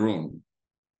Cameroon.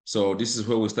 So this is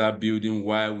where we start building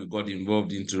why we got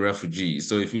involved into refugees.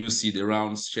 So if you see the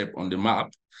round shape on the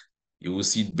map, you will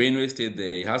see Benue State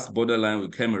there. It has borderline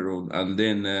with Cameroon, and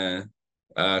then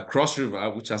Cross River,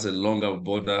 which has a longer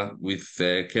border with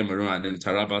Cameroon, and then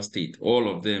Taraba State. All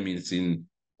of them is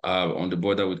on the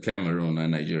border with Cameroon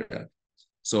and Nigeria.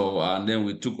 So, and then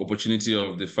we took opportunity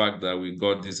of the fact that we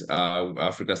got this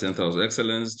Africa Center of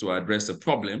Excellence to address a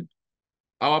problem.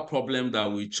 Our problem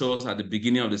that we chose at the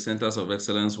beginning of the Centers of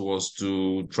Excellence was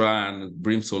to try and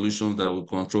bring solutions that will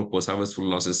control post-harvest food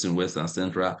losses in West and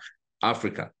Central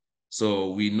Africa. So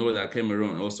we know that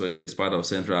Cameroon also is part of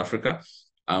Central Africa,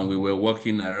 and we were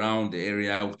working around the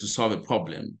area to solve a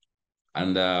problem.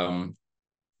 And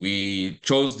we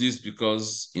chose this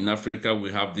because in Africa,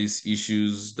 we have these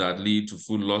issues that lead to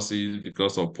food losses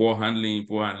because of poor handling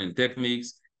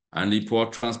techniques, and the poor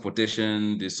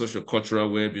transportation, the social-cultural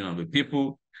well-being of the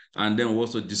people. And then we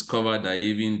also discovered that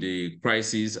even the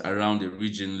crises around the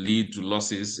region lead to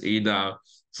losses, either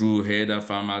through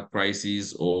farmer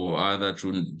crises or either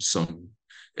through some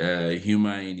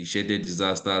human-initiated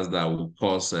disasters that will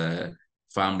cause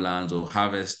farmlands or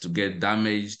harvest to get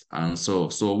damaged. And so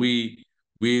we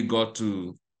got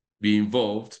to be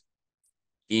involved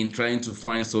in trying to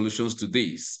find solutions to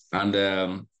this.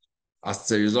 And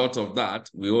as a result of that,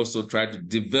 we also tried to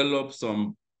develop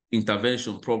some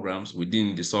intervention programs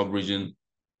within the sub-region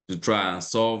to try and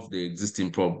solve the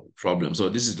existing problem. So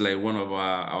this is like one of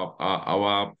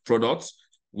our products,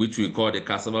 which we call the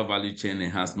cassava value chain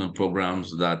enhancement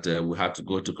programs that we had to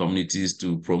go to communities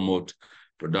to promote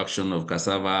production of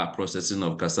cassava, processing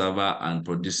of cassava, and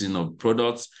producing of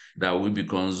products that will be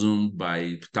consumed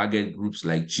by target groups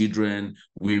like children,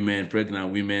 women,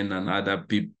 pregnant women, and other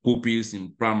pupils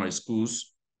in primary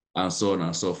schools, and so on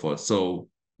and so forth. So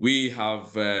we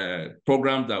have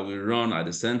programs that we run at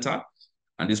the center,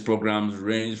 and these programs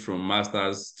range from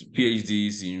masters to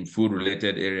PhDs in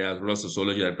food-related areas, rural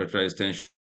sociology, agricultural extension,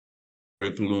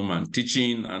 curriculum, and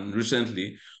teaching. And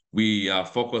recently, we are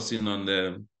focusing on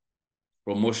the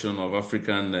promotion of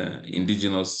African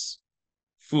indigenous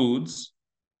foods.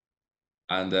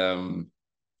 And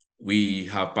we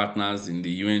have partners in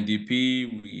the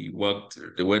UNDP. We worked,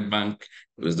 the World Bank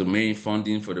was the main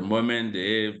funding for the moment, the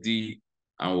AFD,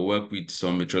 and we work with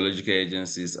some meteorological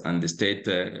agencies and the state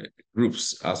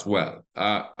groups as well.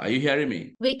 Are you hearing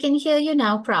me? We can hear you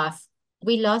now, Prof.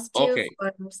 We lost you Okay.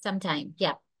 for some time.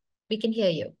 Yeah, we can hear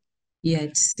you. Yeah,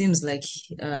 it seems like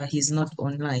he's not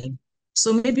online.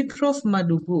 So maybe Prof.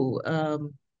 Madugu,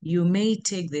 you may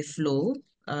take the floor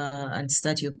and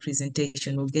start your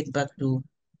presentation. We'll get back to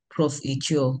Prof.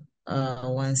 Icho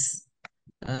once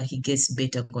he gets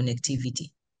better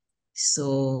connectivity.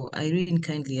 So Irene,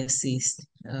 kindly assist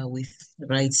with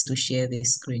rights to share the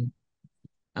screen.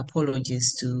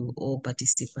 Apologies to all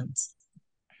participants.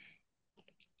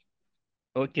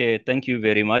 Okay, thank you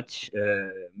very much.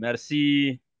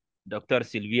 Merci Dr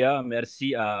Sylvia.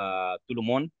 Merci à tout le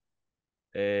monde.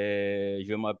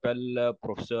 Je m'appelle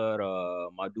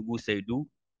professeur Madougou Seydou.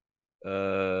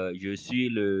 Je suis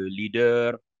le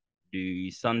leader du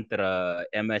centre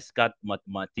MS4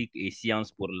 mathématiques et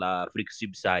sciences pour l'Afrique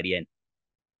subsaharienne.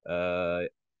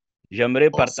 J'aimerais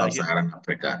partager Sub-Saharan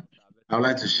Africa. I would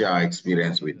like to share our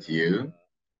experience with you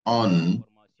on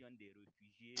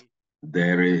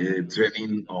the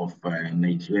training of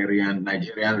Nigerian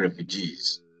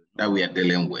refugees that we are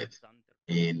dealing with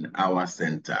in our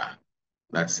center,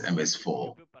 that's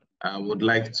MS4. I would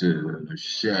like to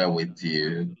share with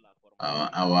you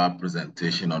our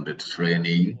presentation on the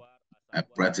training,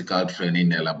 practical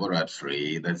training in a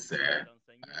laboratory, that's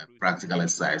practical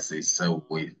exercises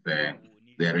with the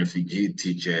refugee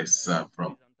teachers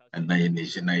from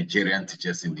Nigerian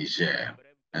teachers in Niger.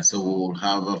 And so we will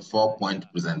have a 4-point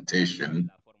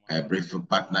presentation, a brief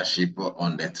partnership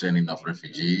on the training of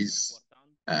refugees,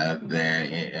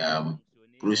 the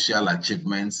crucial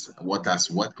achievements, what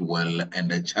has worked well, and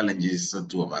the challenges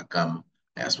to overcome,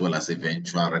 as well as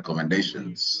eventual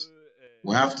recommendations.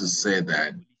 We have to say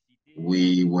that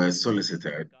we were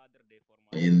solicited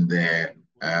in the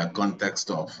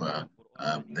context of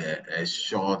the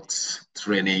short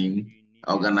training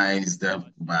organized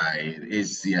by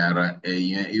UNHCR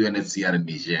in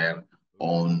Niger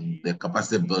on the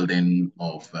capacity building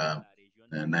of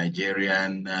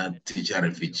Nigerian teacher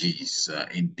refugees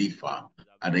in Difa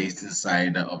at the eastern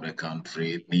side of the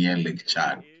country near Lake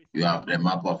Chad. You have the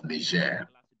map of Niger,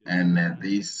 and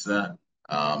these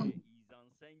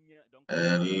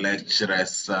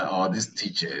lecturers or these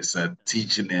teachers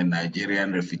teaching the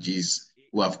Nigerian refugees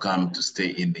who have come to stay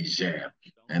in Niger,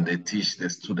 and they teach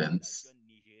the students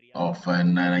of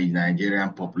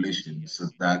Nigerian populations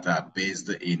that are based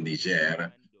in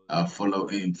Niger,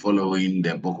 following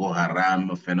the Boko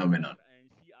Haram phenomenon.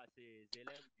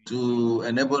 To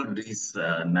enable these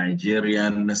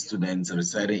Nigerian students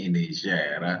residing in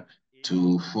Niger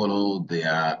to follow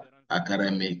their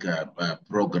academic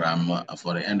program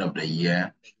for the end of the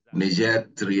year, Niger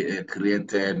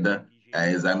created an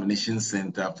examination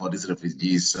center for these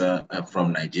refugees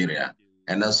from Nigeria,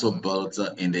 and also built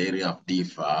in the area of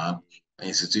Difa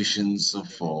institutions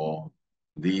for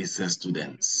these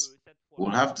students.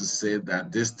 We'll have to say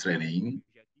that this training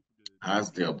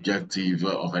has the objective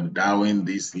of endowing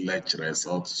these lecturers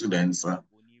or students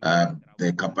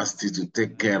the capacity to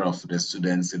take care of the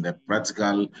students in the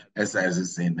practical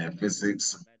exercises in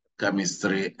physics,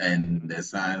 chemistry, and the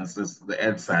sciences, the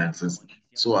earth sciences,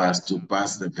 so as to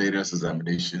pass the various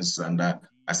examinations under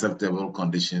acceptable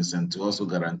conditions, and to also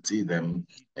guarantee them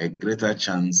a greater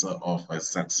chance of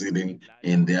succeeding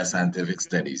in their scientific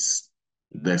studies.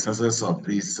 The success of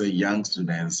these young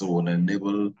students will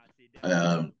enable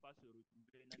them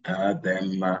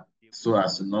so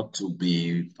as not to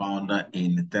be found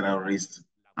in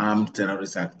armed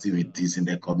terrorist activities in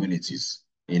the communities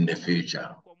in the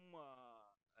future.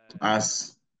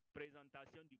 As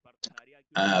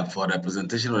for the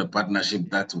presentation of the partnership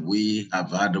that we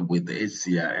have had with the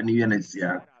HCR and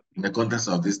UNHCR in the context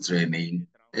of this training,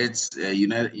 it's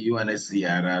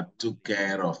UNHCR took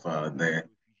care of the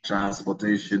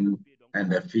transportation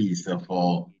and the fees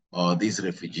for these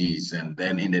refugees, and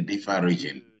then in the Difa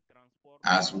region,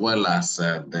 as well as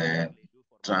the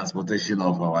transportation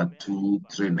of our 2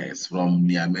 trainers from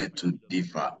Niamey to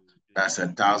Difa. That's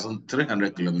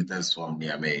 1,300 kilometers from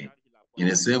Niamey. In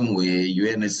the same way,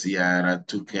 UNHCR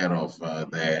took care of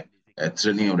the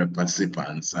training of the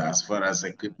participants as far as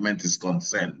equipment is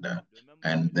concerned,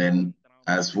 and then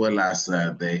as well as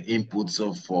the inputs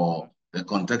for the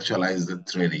contextualized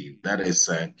training. That is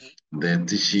the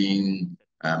teaching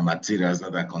materials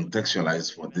that are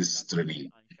contextualized for this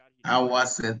training. Our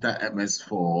center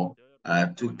MS4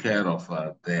 took care of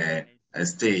the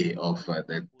stay of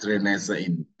the trainers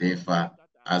in DEFA,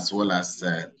 as well as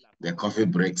the coffee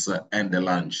breaks and the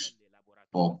lunch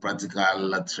for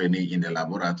practical training in the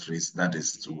laboratories, that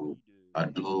is to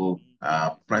do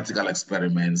practical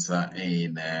experiments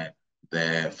in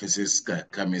the physics,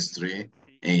 chemistry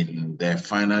in the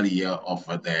final year of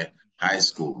the high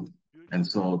school. And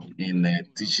so in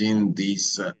teaching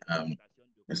these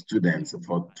students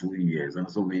for 2 years, and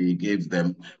so we gave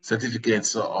them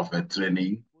certificates of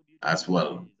training as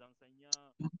well.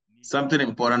 Something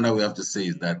important that we have to say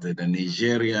is that the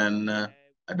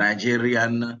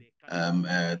Nigerian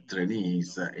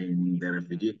trainees in the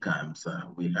refugee camps,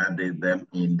 we had them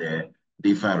in the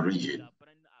Difa region,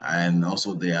 and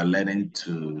also they are learning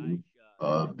to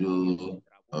do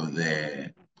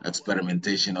the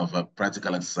experimentation of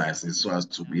practical exercises so as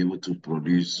to be able to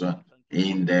produce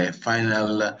in the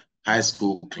final high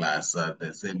school class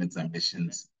the same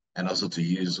examinations and also to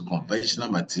use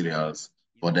conventional materials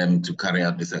for them to carry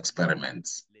out these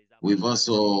experiments. We've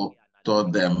also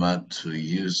taught them to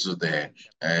use the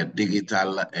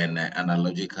digital and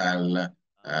analogical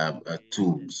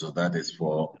tools. So that is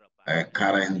for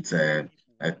current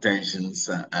tensions,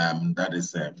 that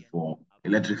is for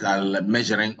electrical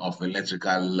measuring of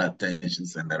electrical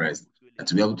tensions and the rest, and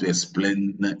to be able to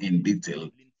explain in detail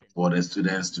for the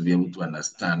students to be able to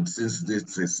understand, since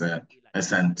this is a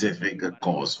scientific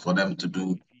course for them to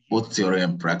do both theory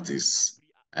and practice.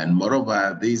 And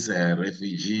moreover, these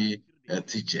refugee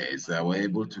teachers were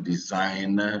able to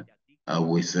design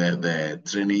with the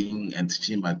training and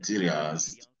teaching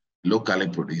materials locally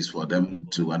produced for them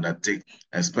to undertake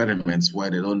experiments where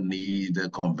they don't need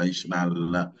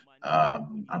conventional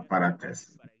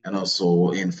apparatus. And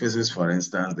also in physics, for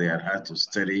instance, they had to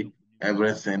study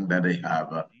everything that they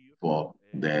have for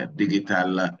the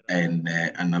digital and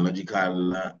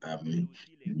analogical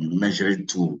measuring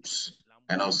tools,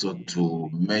 and also to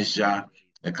measure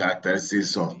the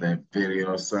characteristics of the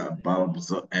various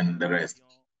bulbs and the rest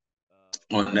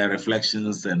on the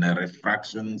reflections and the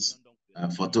refractions,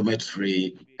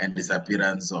 photometry and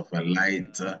disappearance of a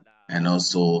light, and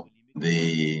also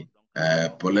the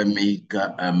polemic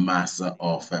mass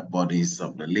of bodies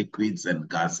of the liquids and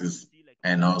gases,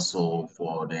 and also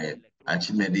for the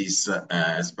Archimedes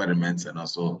experiments, and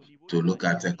also to look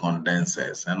at the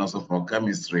condensers. And also for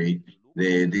chemistry,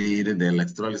 they did the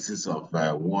electrolysis of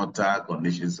water,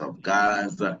 conditions of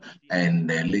gas,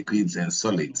 and liquids and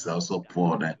solids, also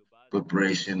for the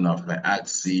preparation of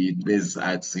base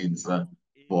acids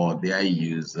for their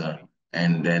use,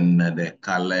 and then the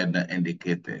colored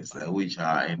indicators, which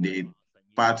are indeed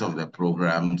part of the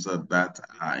programs that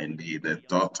are indeed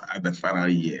taught at the final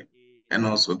year, and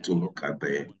also to look at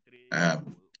the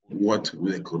what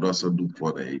we could also do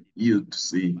for the youth to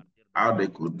see how they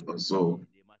could also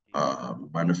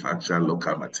manufacture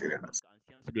local materials.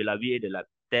 De la vie et de la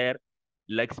terre,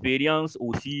 l'expérience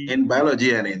aussi. In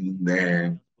biology and in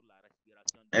the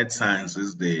earth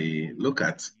sciences, they look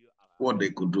at what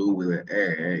they could do with the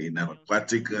air in an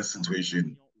aquatic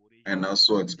situation, and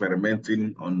also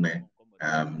experimenting on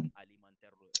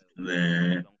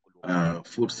the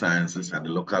food sciences at the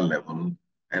local level,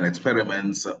 and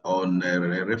experiments on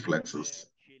reflexes,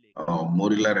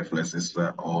 modular reflexes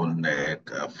on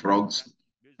frogs,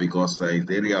 because it's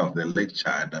the area of the Lake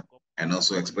Chad, and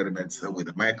also experiments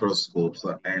with microscopes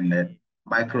and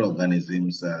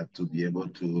microorganisms to be able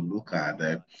to look at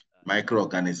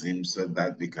microorganisms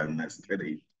that we can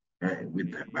study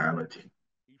with biology.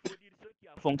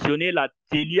 Fonctionner,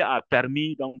 l'atelier a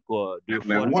permis donc de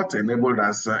former. What enabled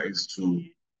us is to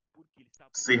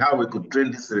see how we could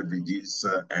train these refugees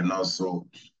and also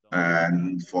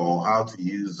for how to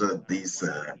use these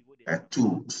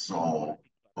tools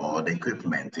or the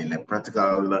equipment in a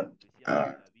practical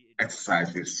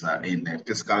exercises in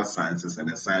physical sciences and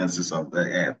the sciences of the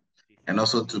earth, and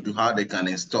also to do how they can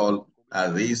install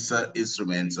these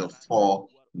instruments for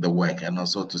the work, and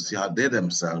also to see how they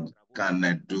themselves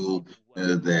can do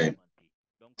the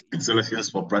installations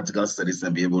for practical studies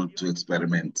and be able to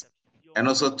experiment, and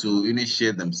also to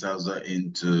initiate themselves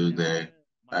into the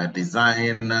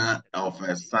design of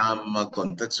some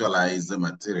contextualized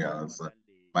materials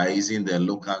by using the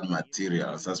local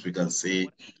materials, as we can see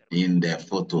in the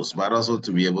photos, but also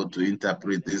to be able to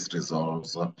interpret these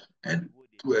results and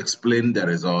to explain the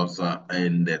results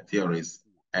in the theories,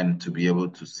 and to be able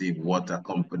to see what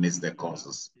accompanies the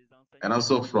courses. And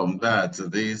also from that,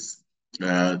 these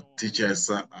teachers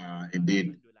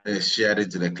indeed shared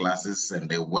into the classes, and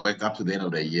they work up to the end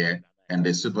of the year, and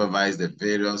they supervise the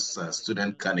various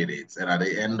student candidates. And at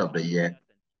the end of the year,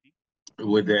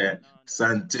 with the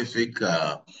scientific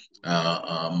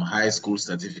high school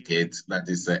certificate, that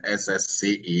is the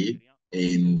SSCE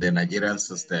in the Nigerian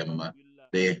system,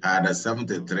 they had a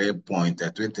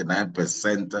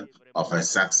 73.29% of a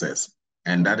success.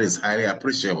 And that is highly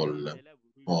appreciable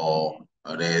for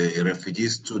the refugee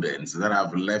students that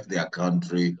have left their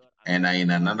country and are in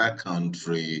another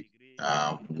country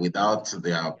without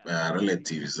their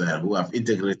relatives who have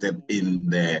integrated in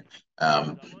the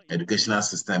educational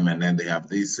system, and then they have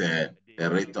this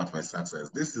rate of success.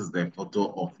 This is the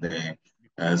photo of the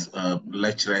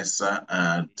lecturers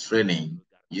training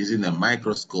using a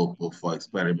microscope for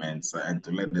experiments and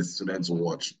to let the students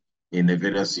watch in the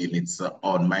various units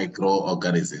on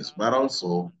microorganisms. But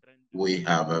also we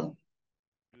have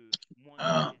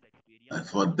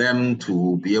for them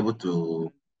to be able to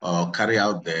carry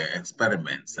out the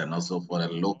experiments, and also for the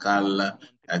local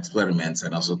experiments,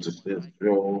 and also to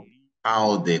show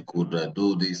how they could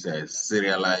do these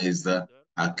serialized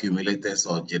accumulators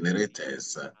or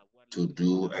generators to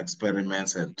do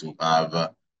experiments and to have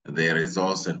the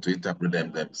results and to interpret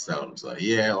them themselves.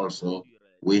 Here also,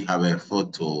 we have a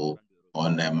photo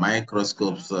on the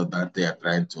microscopes that they are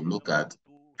trying to look at.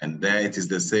 And there it is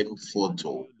the same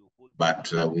photo,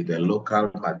 but with the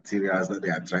local materials that they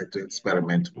are trying to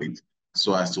experiment with,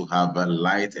 so as to have a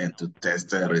light and to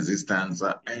test resistance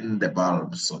in the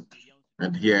bulbs.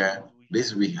 And here,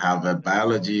 this we have a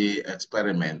biology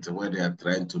experiment where they are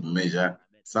trying to measure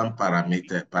some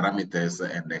parameters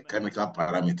and the chemical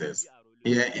parameters.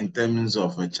 Here, in terms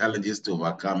of challenges to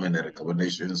overcome and the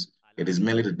recommendations, it is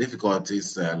mainly the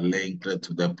difficulties linked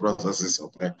to the processes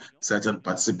of certain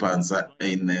participants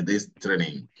in this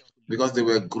training, because they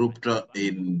were grouped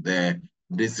in the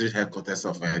district headquarters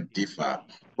of DIFA,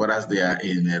 whereas they are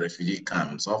in refugee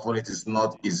camps. Often it is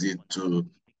not easy to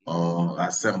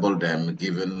assemble them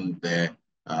given the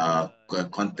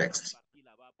context.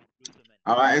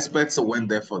 Our experts went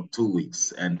there for 2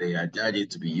 weeks and they are judged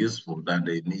it to be useful, that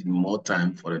they need more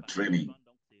time for the training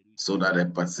so that the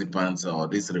participants or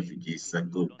these refugees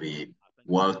could be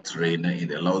well trained in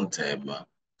the long term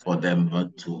for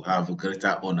them to have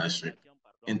greater ownership.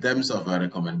 In terms of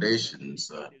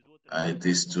recommendations, it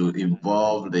is to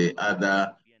involve the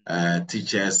other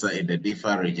teachers in the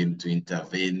different region to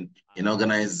intervene in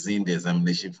organizing the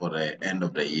examination for the end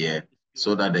of the year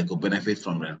so that they could benefit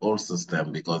from the whole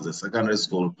system, because the secondary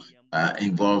school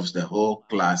involves the whole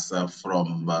class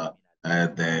from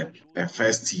the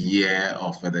first year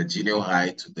of the junior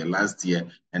high to the last year,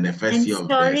 and the first I'm year of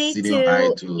the sorry senior high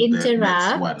to to the next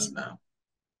one. interrupt.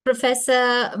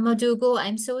 Professor Madugu,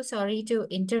 I'm so sorry to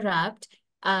interrupt.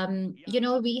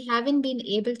 We haven't been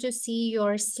able to see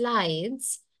your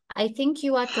slides. I think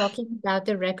you are talking about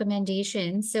the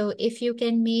recommendations. So if you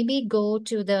can maybe go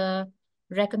to the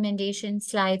recommendation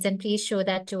slides and please show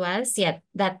that to us. Yeah,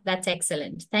 that's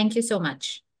excellent. Thank you so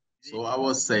much. So I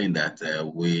was saying that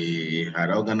we had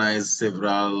organized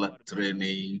several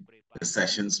training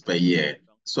sessions per year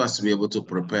so as to be able to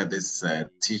prepare these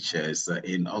teachers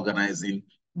in organizing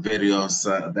various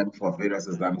them for various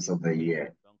exams of the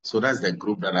year. So that's the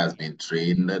group that has been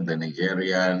trained, the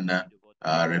Nigerian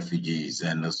refugees.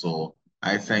 And so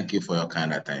I thank you for your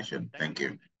kind attention. Thank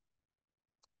you.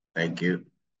 Thank you.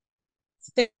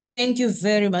 Thank you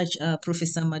very much,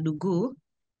 Professor Madugu.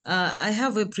 I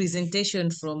have a presentation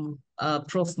from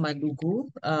Prof. Madugu,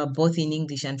 both in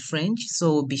English and French,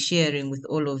 so we'll be sharing with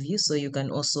all of you so you can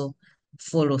also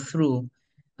follow through.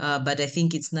 But I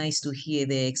think it's nice to hear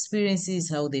their experiences,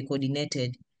 how they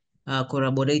coordinated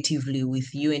collaboratively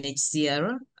with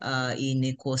UNHCR in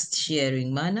a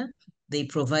cost-sharing manner. They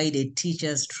provided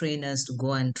teachers, trainers to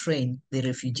go and train the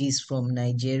refugees from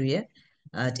Nigeria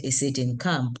at a certain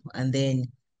camp, and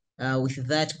then with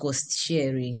that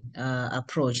cost-sharing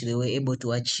approach, they were able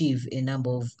to achieve a number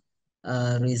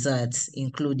of results,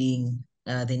 including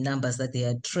the numbers that they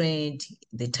had trained,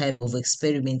 the type of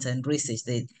experiments and research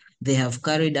that they have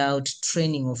carried out,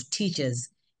 training of teachers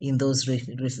in those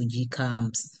refugee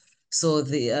camps. So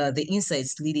the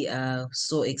insights really are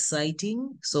so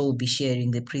exciting. So we'll be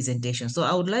sharing the presentation. So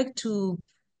I would like to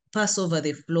pass over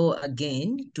the floor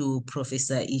again to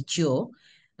Professor Icho.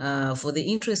 For the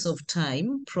interest of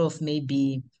time, Prof,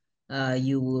 maybe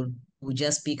you will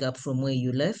just pick up from where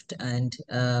you left and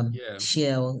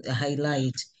share,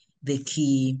 highlight the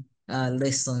key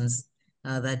lessons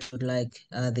that you would like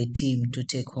the team to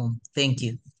take home. Thank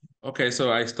you. Okay,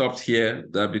 so I stopped here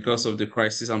that because of the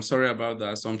crisis. I'm sorry about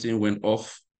that. Something went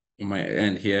off on my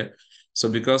end here. So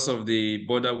because of the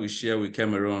border we share with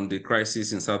Cameroon, the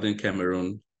crisis in southern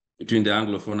Cameroon between the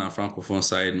Anglophone and Francophone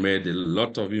side made a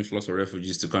lot of influx of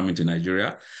refugees to come into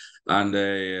Nigeria. And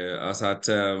as at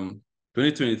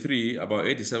 2023, about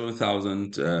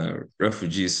 87,000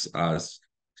 refugees are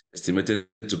estimated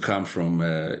to come from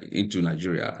into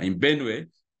Nigeria. In Benue,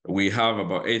 we have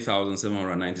about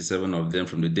 8,797 of them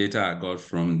from the data I got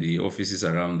from the offices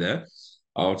around there.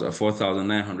 Out of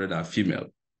 4,900 are female.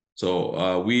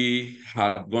 So we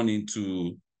have gone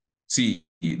into see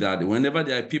that whenever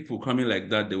there are people coming like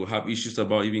that, they will have issues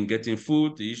about even getting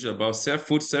food, the issue about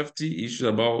food safety, issues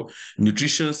about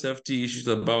nutrition safety, issues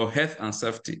about health and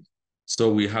safety.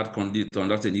 So we had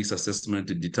conducted needs assessment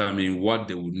to determine what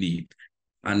they would need.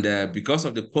 And because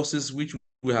of the courses which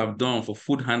we have done for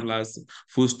food handlers,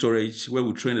 food storage, where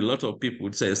we train a lot of people,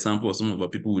 it's a sample of some of our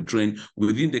people we train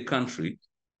within the country,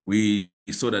 we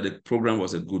saw that the program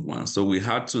was a good one. So we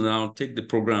had to now take the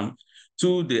program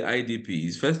to the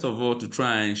IDPs, first of all, to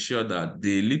try and ensure that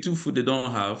the little food they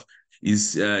don't have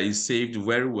is saved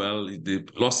very well, the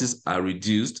losses are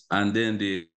reduced, and then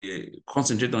they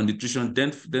concentrate on nutrition,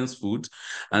 dense food,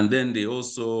 and then they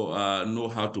also know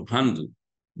how to handle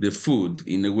the food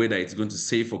in a way that it's going to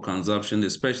save for consumption,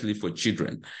 especially for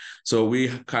children. So we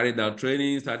carried out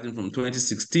training starting from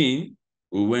 2016.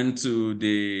 We went to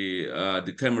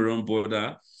the Cameroon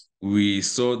border. We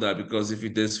saw that because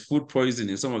if there's food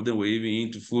poisoning, some of them were even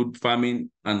into food farming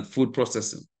and food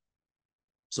processing.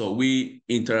 So we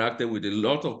interacted with a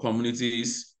lot of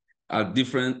communities at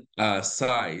different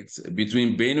sites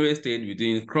between Benue State,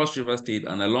 between Cross River State,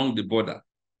 and along the border.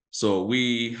 So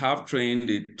we have trained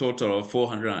a total of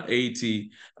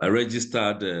 480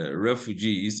 registered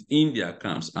refugees in their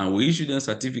camps, and we issued them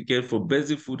certificate for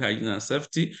basic food hygiene and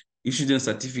safety, issued them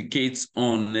certificates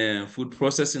on food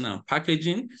processing and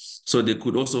packaging, so they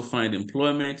could also find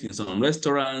employment in some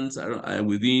restaurants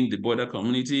within the border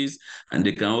communities, and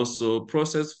they can also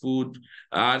process food,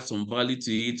 add some value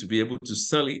to it to be able to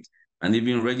sell it, and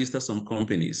even register some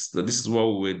companies. So this is what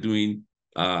we were doing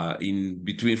in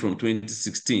between from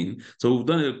 2016. So we've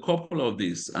done a couple of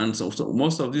these, and so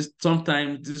most of this,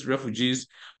 sometimes these refugees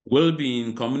will be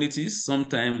in communities,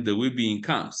 sometimes they will be in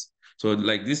camps. So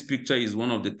like this picture is one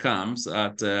of the camps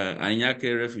at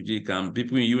Anyake refugee camp.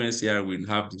 People in UNHCR will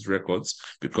have these records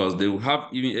because they will have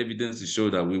even evidence to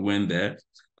show that we went there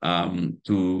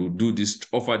to do this,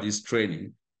 offer this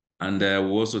training. And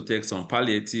we'll also take some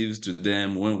palliatives to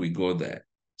them when we go there.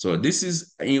 So this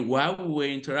is while we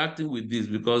were interacting with this,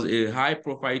 because a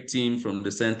high-profile team from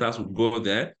the centers would go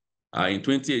there. In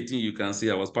 2018, you can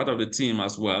see I was part of the team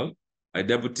as well. I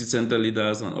deputy center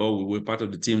leaders and all, we were part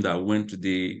of the team that went to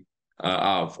the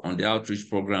on the outreach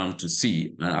program to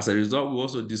see. And as a result, we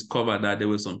also discovered that there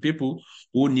were some people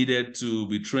who needed to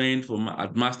be trained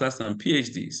at masters and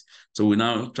PhDs. So we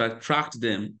now tracked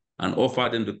them and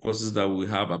offered them the courses that we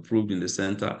have approved in the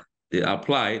center. They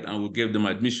applied and we gave them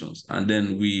admissions. And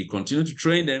then we continue to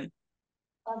train them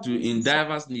in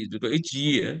diverse needs, because each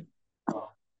year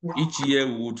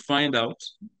we would find out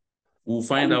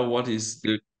what is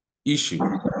the issue,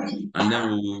 and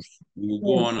then we will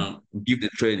go on and give the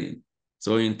training.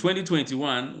 So in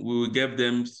 2021, we will give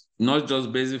them not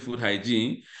just basic food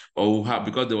hygiene,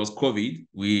 because there was COVID,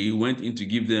 we went in to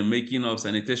give them making of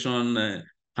sanitation,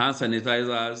 hand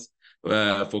sanitizers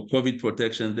for COVID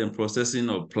protection, then processing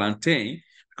of plantain,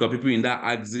 because people in that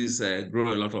axis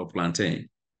grow a lot of plantain.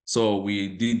 So we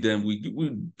did them.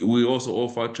 We also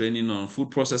offer training on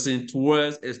food processing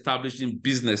towards establishing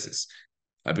businesses,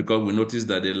 because we noticed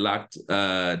that they lacked,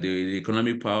 the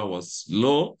economic power was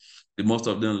low. Most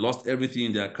of them lost everything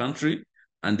in their country,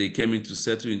 and they came in to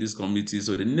settle in this community.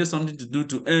 So they needed something to do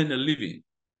to earn a living.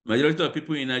 Majority of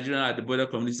people in Nigeria at the border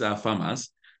communities are farmers.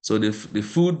 So the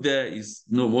food there is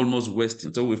almost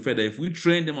wasting. So we felt that if we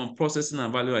train them on processing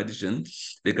and value addition,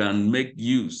 they can make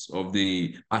use of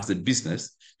as a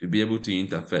business to be able to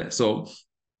interfere. So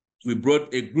we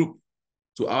brought a group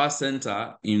to our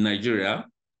center in Nigeria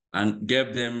and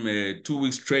gave them a 2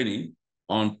 weeks training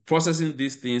on processing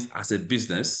these things as a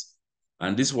business.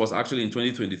 And this was actually in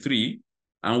 2023.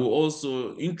 And we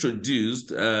also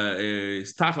introduced a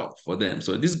startup for them.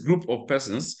 So this group of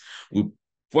persons, we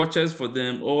purchased for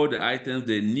them all the items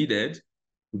they needed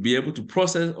to be able to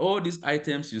process all these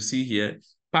items you see here,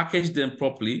 package them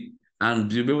properly, and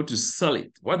be able to sell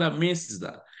it. What that means is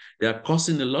that they are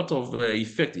causing a lot of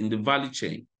effect in the value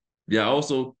chain. They are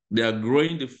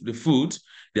growing the food,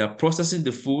 they are processing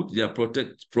the food, they are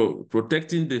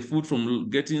protecting the food from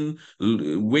getting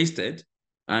wasted,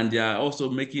 and they are also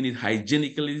making it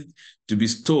hygienically to be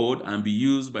stored and be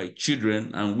used by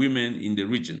children and women in the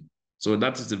region. So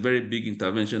that is a very big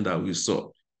intervention that we saw.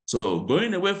 So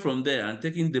going away from there and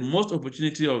taking the most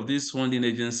opportunity of these funding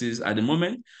agencies, at the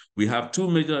moment, we have two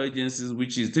major agencies,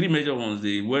 which is three major ones,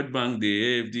 the World Bank,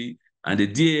 the AFD, and the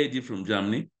DAAD from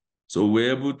Germany. So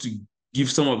we're able to give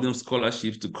some of them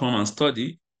scholarships to come and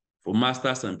study for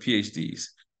masters and PhDs.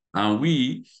 And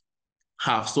we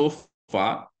have so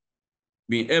far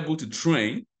been able to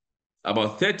train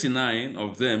about 39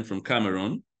 of them from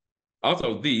Cameroon. Out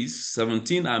of these,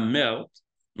 17 are male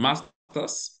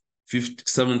masters,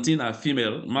 17 are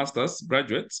female masters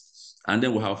graduates, and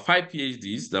then we have 5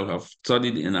 PhDs that we have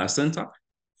studied in our center.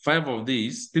 3 of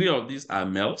these are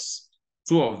males,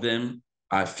 2 of them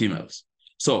are females.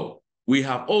 So we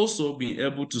have also been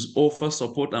able to offer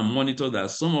support and monitor that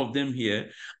some of them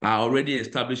here are already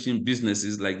establishing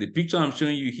businesses. Like the picture I'm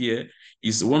showing you here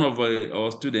is one of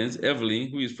our students, Evelyn,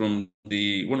 who is from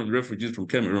one of the refugees from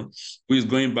Cameroon, who is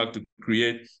going back to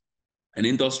create an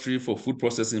industry for food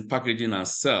processing, packaging, and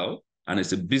sell. And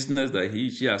it's a business that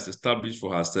she has established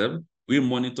for herself. We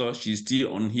monitor. She's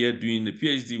still on here doing the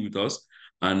PhD with us.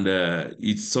 And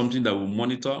it's something that we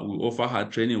monitor. We offer her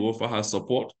training, we offer her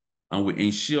support, and we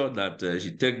ensure that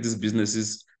she takes these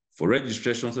businesses for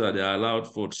registration so that they are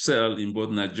allowed for sale in both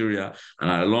Nigeria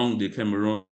and along the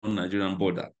Cameroon-Nigerian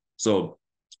border. So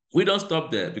we don't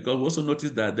stop there, because we also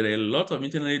noticed that there are a lot of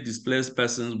internally displaced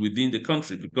persons within the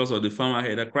country because of the farmer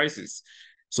header crisis.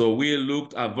 So we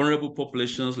looked at vulnerable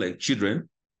populations like children,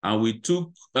 and we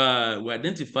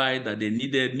identified that they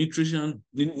needed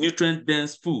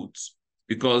nutrient-dense foods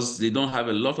because they don't have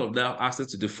a lot of that access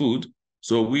to the food.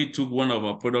 So we took one of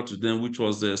our products to them, which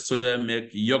was the soya milk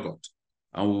yogurt.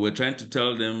 And we were trying to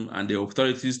tell them and the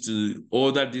authorities to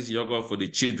order this yogurt for the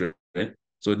children.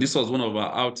 So this was one of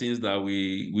our outings that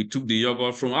we took the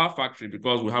yogurt from our factory,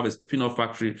 because we have a spin-off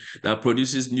factory that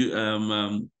produces new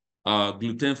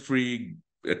gluten-free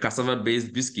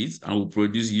cassava-based biscuits, and we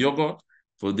produce yogurt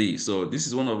for this. So this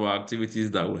is one of our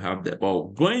activities that we have there.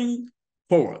 But going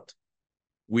forward,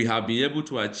 we have been able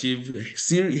to achieve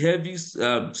serious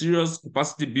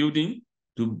capacity building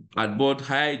at both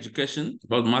higher education,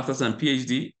 about master's and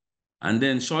PhD, and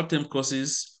then short-term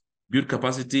courses, build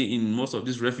capacity in most of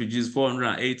these refugees,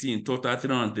 480 in total,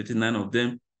 339 of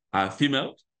them are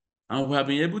female. And we have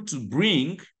been able to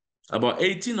bring about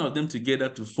 18 of them together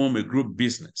to form a group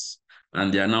business.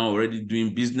 And they are now already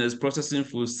doing business, processing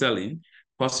food, selling,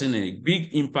 causing a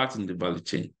big impact in the value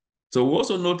chain. So we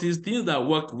also noticed things that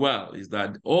work well is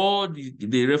that all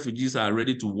the refugees are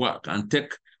ready to work and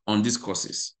take on these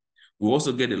courses. We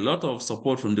also get a lot of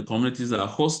support from the communities that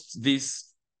host these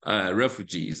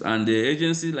refugees, and the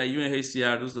agencies like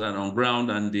UNHCR, those that are on ground,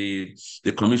 and the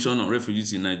Commission on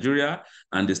Refugees in Nigeria,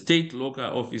 and the state local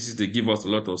offices, they give us a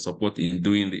lot of support in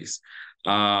doing this.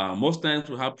 Most times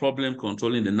we have problem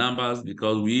controlling the numbers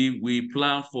because we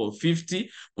plan for 50.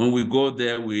 When we go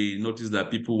there, we notice that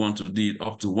people want to do it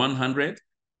up to 100.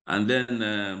 And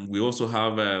then we also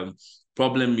have a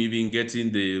problem even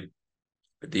getting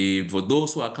for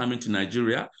those who are coming to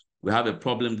Nigeria, we have a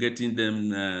problem getting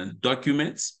them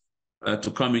documents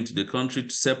to come into the country, to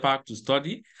SEPAC, to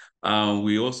study.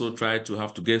 We also try to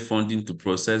have to get funding to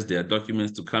process their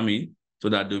documents to come in so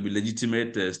that they'll be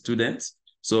legitimate students.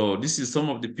 So this is some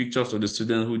of the pictures of the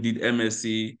students who did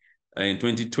MSc in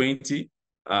 2020.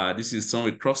 This is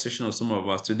a cross-section of some of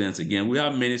our students. Again, we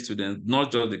have many students,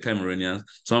 not just the Cameroonians,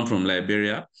 some from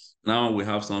Liberia. Now we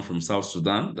have some from South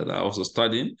Sudan that are also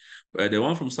studying. But the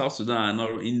one from South Sudan are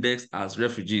not indexed as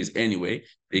refugees anyway.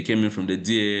 They came in from the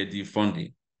DAAD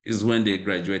funding. This is when they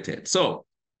graduated. So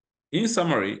in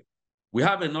summary, we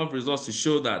have enough results to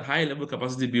show that high-level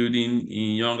capacity building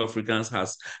in young Africans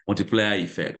has multiplier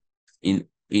effect in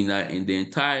the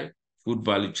entire food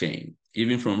value chain.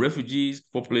 Even from refugees,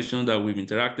 population that we've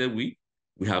interacted with,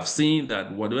 we have seen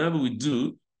that whatever we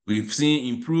do, we've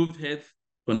seen improved health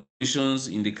conditions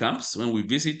in the camps. When we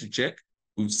visit to check,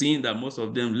 we've seen that most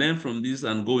of them learn from this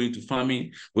and go into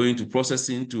farming, go into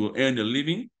processing to earn a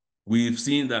living. We've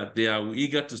seen that they are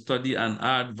eager to study and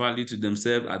add value to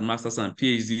themselves at masters and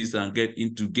PhDs and get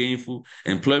into gainful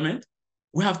employment.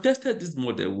 We have tested this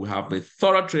model. We have a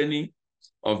thorough training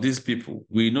of these people.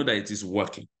 We know that it is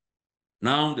working.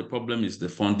 Now the problem is the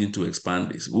funding to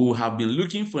expand this. We have been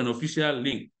looking for an official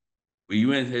link with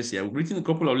UNHCR. We've written a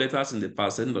couple of letters in the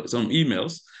past, and some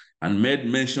emails, and made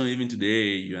mention even to the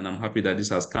AAU, and I'm happy that this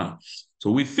has come. So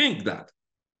we think that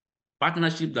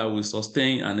partnership that will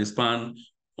sustain and expand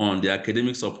on the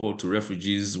academic support to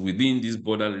refugees within this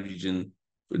border region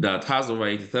that has over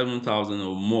 87,000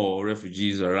 or more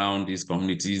refugees around these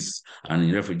communities and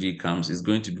in refugee camps is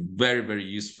going to be very, very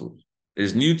useful.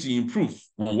 There's need to improve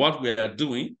on what we are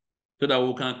doing so that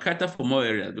we can cater for more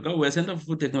areas. Because we're a Center for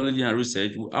Food Technology and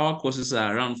Research, our courses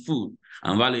are around food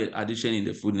and value addition in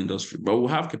the food industry. But we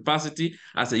have capacity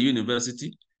as a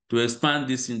university to expand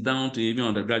this down to even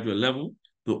undergraduate level,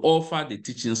 to offer the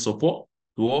teaching support,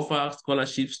 to offer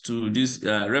scholarships to these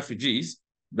refugees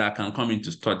that can come in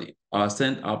to study.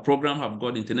 Our program have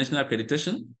got international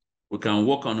accreditation. We can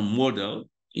work on a model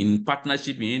in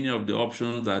partnership in any of the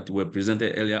options that were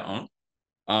presented earlier on.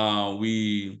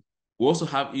 We also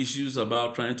have issues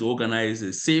about trying to organize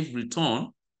a safe return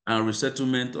and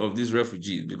resettlement of these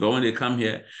refugees, because when they come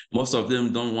here, most of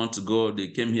them don't want to go. They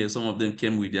came here, some of them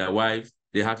came with their wife.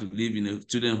 They had to live in a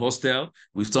student hostel.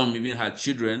 With some even had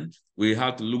children. We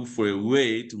had to look for a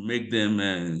way to make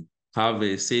them have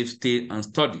a safe stay and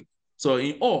study. So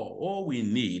in all we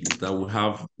need is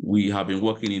that we have been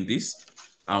working in this,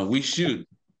 and we should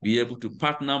be able to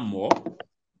partner more,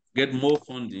 get more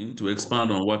funding to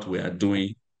expand on what we are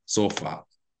doing so far.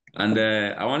 And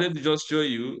I wanted to just show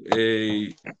you,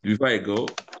 before I go,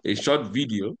 a short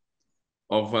video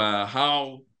of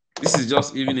how this is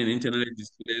just even an internally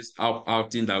displaced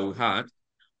outing that we had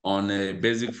on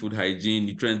basic food hygiene,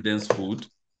 nutrient-dense food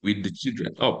with the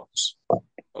children.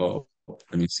 Oh,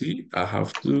 Let me see. I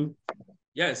have to.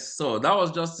 Yes, so that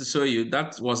was just to show you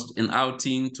that was an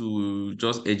outing to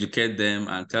just educate them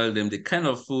and tell them the kind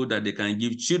of food that they can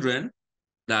give children,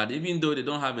 that even though they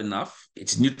don't have enough,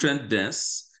 it's nutrient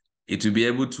dense. It will be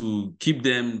able to keep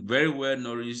them very well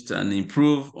nourished and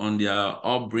improve on their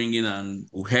upbringing and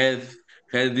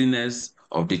healthiness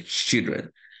of the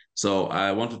children. So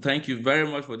I want to thank you very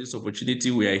much for this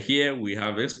opportunity. We are here. We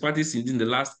have expertise in the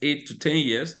last 8 to 10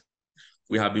 years.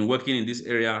 We have been working in this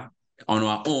area on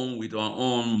our own with our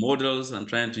own models and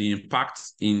trying to impact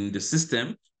in the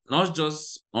system, not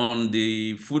just on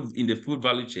the food in the food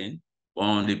value chain, but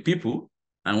on the people.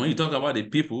 And when you talk about the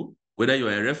people, whether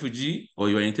you're a refugee or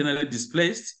you're internally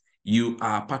displaced, you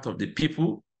are part of the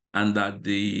people, and that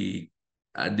the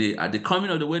coming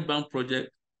of the World Bank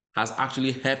project has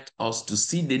actually helped us to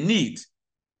see the need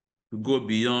to go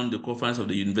beyond the confines of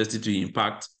the university to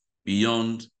impact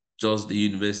beyond just the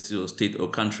university or state or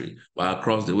country, but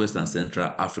across the West and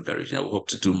Central Africa region. We hope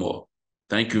to do more.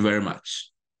 Thank you very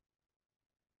much.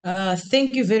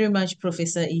 Thank you very much,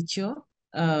 Professor Icho,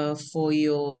 for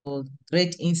your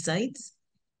great insights.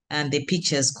 And the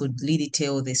pictures could really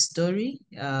tell the story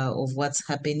of what's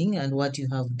happening and what you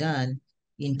have done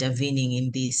intervening in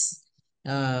this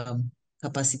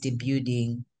capacity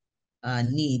building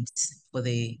needs for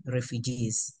the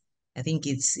refugees. I think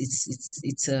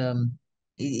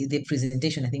the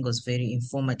presentation I think was very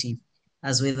informative,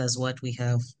 as well as what we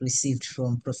have received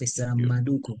from Professor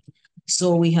Maduko.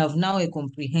 So we have now a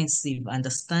comprehensive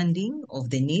understanding of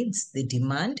the needs, the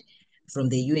demand from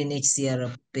the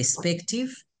UNHCR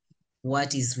perspective,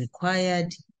 what is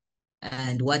required,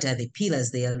 and what are the pillars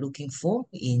they are looking for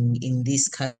in this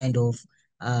kind of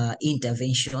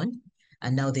intervention.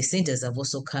 And now the centers have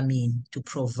also come in to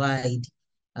provide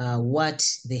what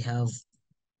they have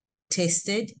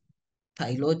tested,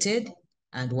 piloted,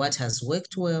 and what has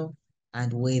worked well,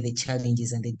 and where the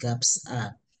challenges and the gaps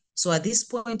are. So at this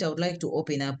point, I would like to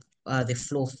open up the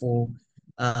floor for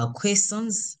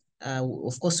questions.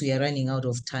 Of course, we are running out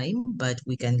of time, but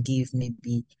we can give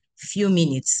maybe few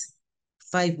minutes,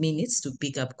 5 minutes to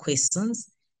pick up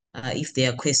questions. If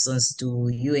there are questions to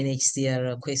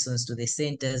UNHCR, questions to the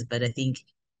centers, but I think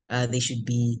they should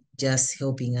be just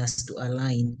helping us to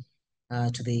align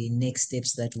to the next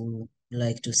steps that we would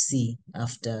like to see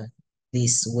after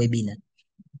this webinar.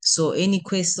 So any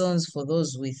questions? For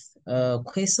those with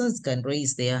questions can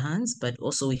raise their hands, but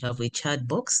also we have a chat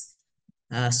box.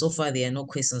 So far there are no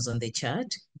questions on the chat,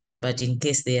 but in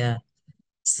case there are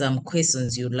some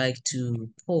questions you'd like to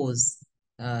pose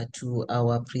to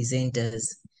our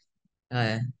presenters,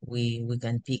 we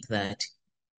can pick that.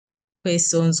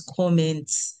 Questions,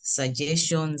 comments,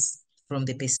 suggestions from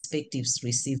the perspectives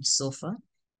received so far?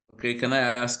 Okay, can I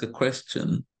ask a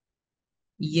question?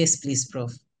 Yes, please,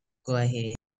 Prof. Go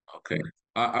ahead. Okay.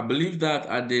 I believe that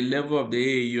at the level of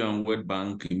the AAU and World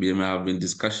Bank, there may have been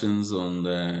discussions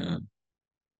on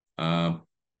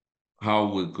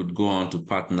how we could go on to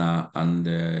partner and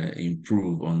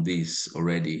improve on this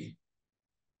already.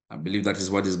 I believe that is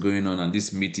what is going on, and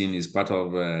this meeting is part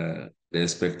of the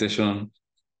expectation,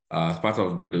 part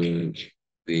of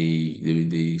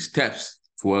the steps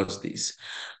towards this.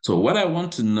 So what I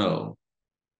want to know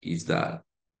is that,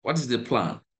 what is the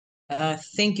plan?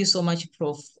 Thank you so much,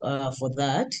 Prof, for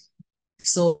that.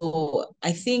 So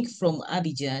I think from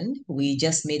Abidjan, we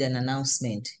just made an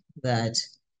announcement that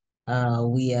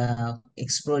we are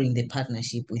exploring the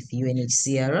partnership with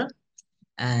UNHCR,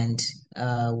 and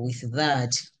with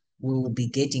that, we will be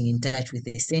getting in touch with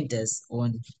the centers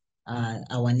on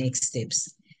our next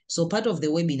steps. So part of the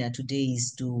webinar today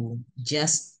is to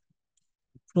just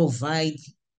provide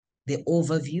the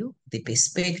overview, the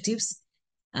perspectives,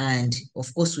 and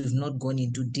of course, we've not gone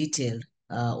into detail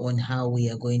on how we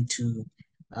are going to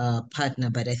partner,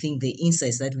 but I think the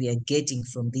insights that we are getting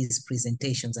from these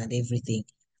presentations and everything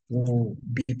will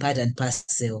be part and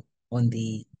parcel on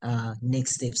the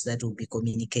next steps that we'll be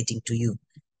communicating to you.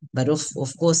 But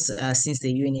of course, since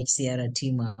the UNHCR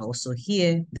team are also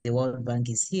here, the World Bank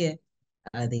is here,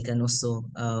 they can also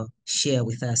share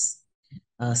with us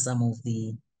some of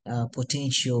the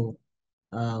potential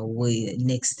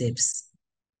next steps.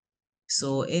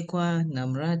 So Ekwa,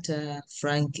 Namrata,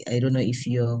 Frank, I don't know if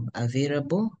you're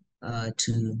available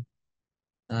to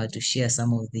share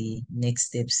some of the next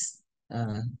steps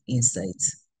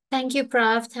insights. Thank you,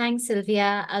 Prof. Thanks,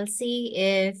 Sylvia. I'll see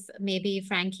if maybe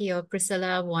Frankie or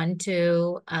Priscilla want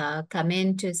to come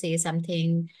in to say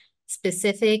something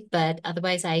specific, but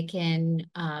otherwise I can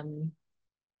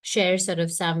share sort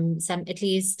of some at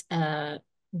least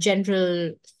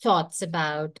general thoughts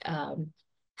about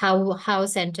how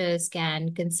centers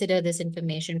can consider this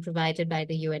information provided by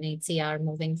the UNHCR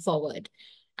moving forward,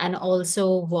 and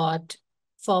also what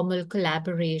formal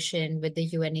collaboration with the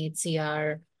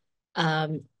UNHCR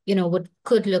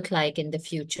could look like in the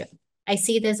future. I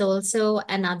see there's also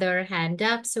another hand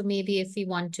up, so maybe if we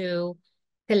want to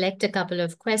collect a couple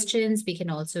of questions, we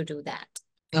can also do that.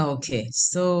 Okay,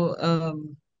 so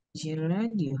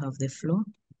Gerard, you have the floor.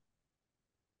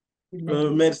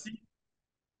 Merci.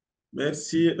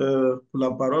 Merci pour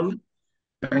la parole.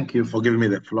 Thank you for giving me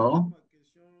the floor.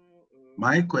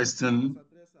 My question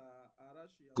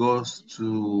goes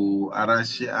to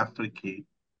Arashi Afrique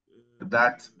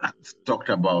that talked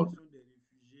about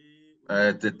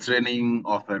the training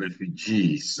of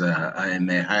refugees in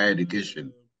higher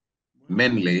education.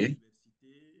 Mainly,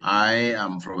 I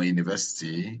am from a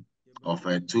university of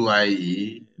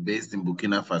 2IE based in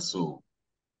Burkina Faso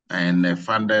and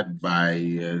funded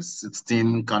by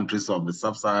 16 countries of the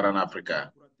sub-Saharan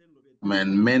Africa,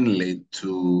 and mainly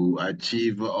to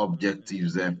achieve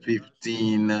objectives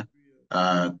 15,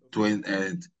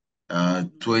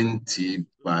 20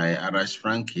 by Arash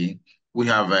Frankie. We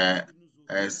have a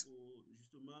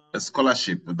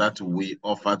scholarship that we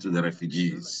offer to the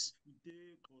refugees.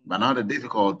 But now the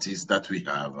difficulties that we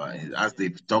have, as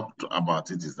they've talked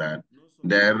about it, is that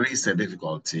there is a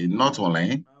difficulty not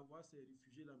only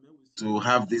to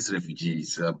have these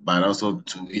refugees, but also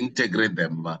to integrate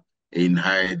them in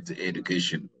higher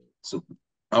education. So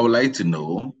I would like to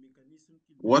know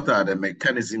what are the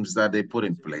mechanisms that they put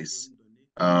in place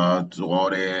or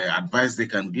the advice they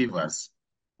can give us,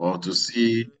 or to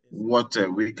see what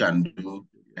we can do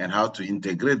and how to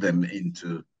integrate them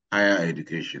into higher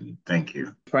education. Thank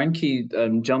you. Frankie,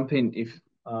 jump in if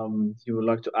you would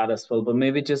like to add as well, but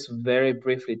maybe just very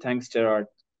briefly. Thanks, Gerard,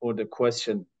 for the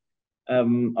question.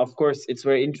 Of course, it's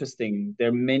very interesting. There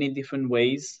are many different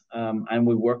ways, and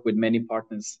we work with many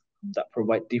partners that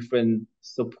provide different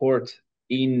support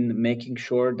in making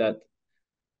sure that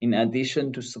in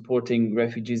addition to supporting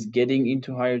refugees getting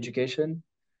into higher education,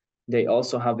 they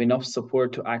also have enough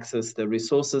support to access the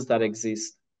resources that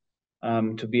exist,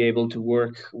 to be able to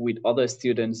work with other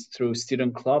students through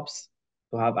student clubs,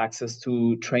 to have access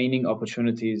to training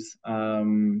opportunities,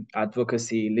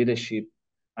 advocacy, leadership,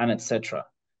 and etc.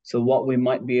 So what we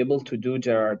might be able to do,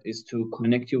 Gerard, is to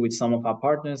connect you with some of our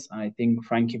partners. And I think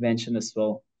Frankie mentioned as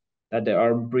well that there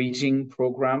are bridging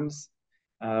programs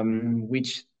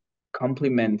which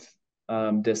complement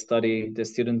the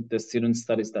student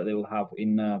studies that they will have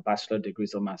in bachelor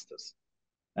degrees or masters.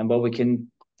 And but we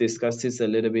can discuss this a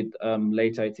little bit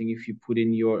later. I think if you put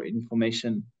in your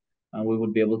information, we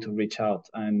would be able to reach out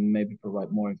and maybe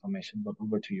provide more information. But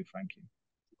over to you, Frankie.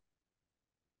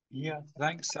 Yeah,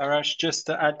 thanks, Arash. Just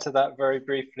to add to that very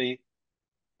briefly,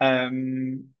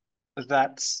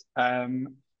 there's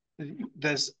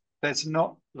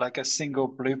not like a single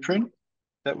blueprint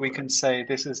that we can say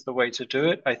this is the way to do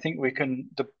it. I think we can,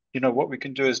 what we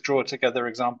can do is draw together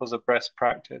examples of best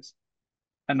practice.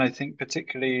 And I think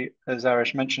particularly, as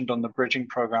Arash mentioned on the bridging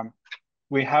program,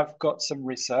 we have got some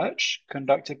research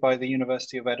conducted by the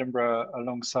University of Edinburgh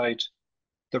alongside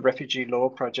the Refugee Law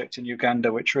Project in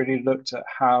Uganda, which really looked at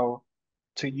how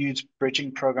to use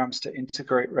bridging programs to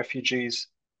integrate refugees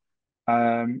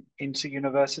into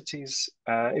universities.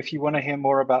 If you want to hear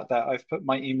more about that, I've put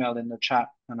my email in the chat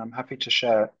and I'm happy to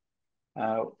share.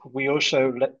 We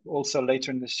also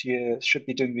later in this year should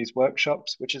be doing these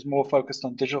workshops, which is more focused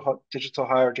on digital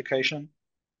higher education,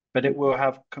 but it will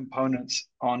have components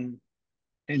on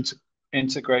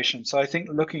integration. So I think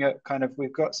looking at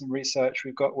we've got some research,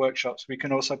 we've got workshops, we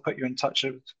can also put you in touch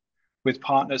with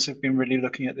partners who've been really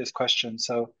looking at this question.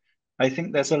 So I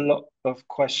think there's a lot of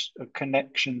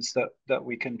connections that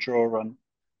we can draw on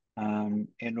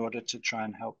in order to try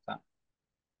and help that.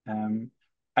 And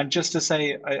just to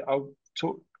say, I'll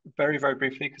talk very, very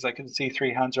briefly because I can see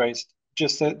 3 hands raised.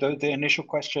 Just the initial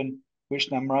question, which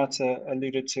Namrata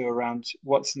alluded to around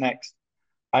what's next.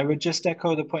 I would just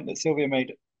echo the point that Sylvia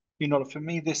made. For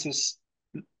me, this is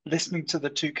listening to the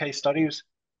 2 case studies.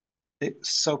 It's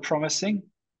so promising,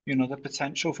 the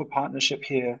potential for partnership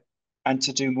here and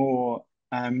to do more.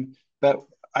 But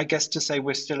I guess to say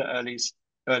we're still at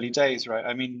early days, right?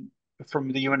 I mean,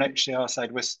 from the UNHCR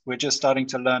side, we're just starting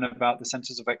to learn about the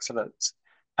centers of excellence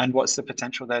and what's the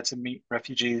potential there to meet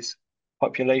refugees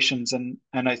populations. And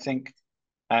I think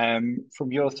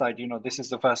from your side, this is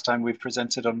the first time we've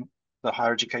presented on the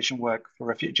higher education work for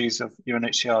refugees of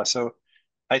UNHCR. So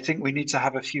I think we need to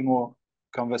have a few more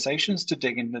conversations to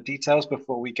dig in the details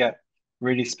before we get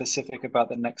really specific about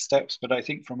the next steps. But I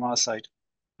think from our side,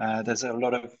 there's a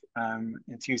lot of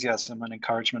enthusiasm and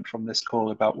encouragement from this call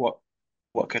about what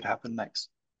could happen next.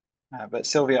 But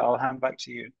Sylvia, I'll hand back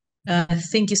to you.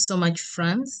 Thank you so much,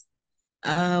 Franz.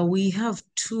 We have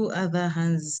two other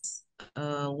hands,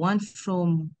 one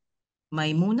from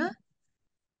Maimuna.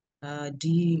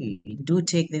 Do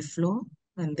take the floor,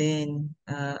 and then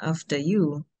after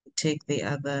you, take the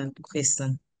other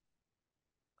question.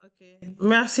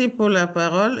 Merci pour la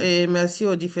parole et merci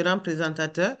aux différents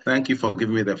présentateurs. Thank you for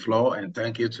giving me the floor, and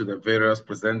thank you to the various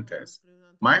presenters.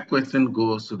 My question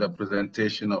goes to the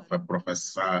presentation of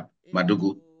Professor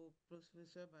Madugu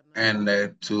and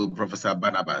to Professor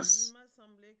Barnabas.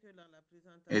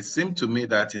 It seemed to me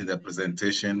that in the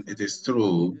presentation, it is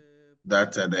true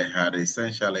that they had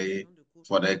essentially,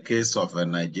 for the case of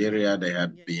Nigeria, there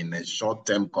had been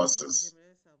short-term courses.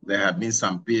 There have been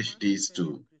some PhDs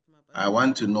too. I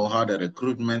want to know how the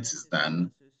recruitment is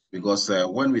done, because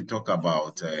when we talk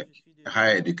about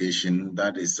higher education,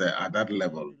 that is at that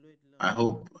level. I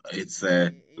hope it's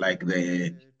like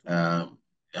the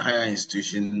higher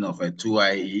institution of a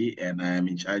 2IE, and I am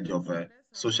in charge of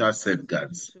social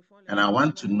safeguards. And I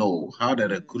want to know how the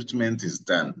recruitment is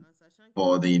done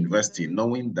for the university,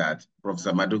 knowing that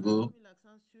Professor Madugu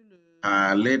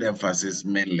laid emphasis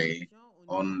mainly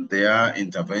on their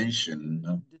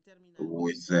intervention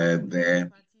with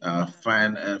the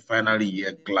final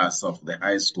year class of the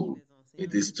high school.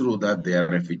 It is true that they are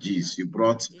refugees. You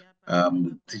brought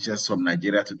teachers from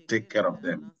Nigeria to take care of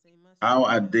them. How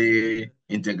are they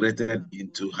integrated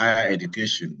into higher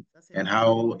education, and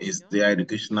how is their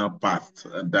educational path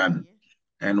done?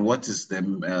 And what is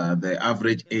the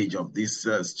average age of these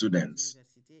students?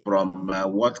 From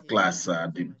what class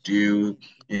did you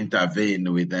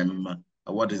intervene with them?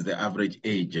 What is the average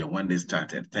age when they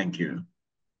started? Thank you.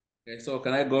 Okay, so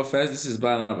can I go first? This is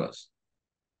Barnabas.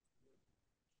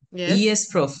 Yes,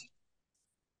 Prof.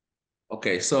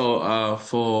 Okay, so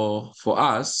for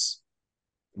us,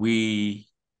 we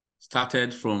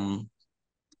started from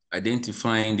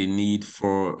identifying the need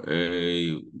for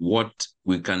what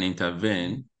we can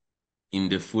intervene in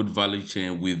the food value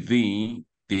chain within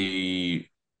the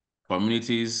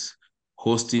communities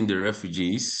hosting the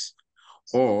refugees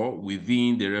or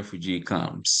within the refugee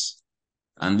camps.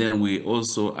 And then we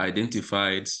also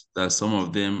identified that some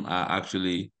of them are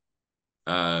actually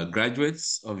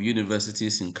graduates of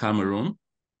universities in Cameroon.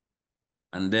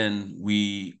 And then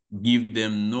we give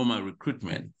them normal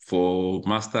recruitment for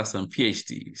masters and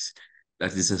PhDs.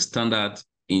 That is a standard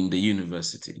in the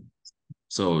university.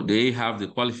 So they have the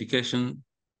qualification.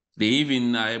 They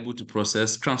even are able to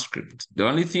process transcript. The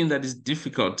only thing that is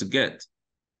difficult to get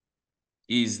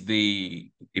is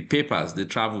the papers, the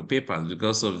travel papers,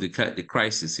 because of the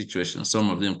crisis situation. Some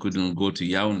of them couldn't go to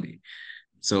Yaoundé.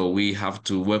 So we have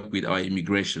to work with our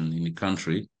immigration in the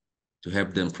country to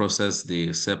help them process the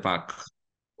SEPAC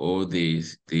or the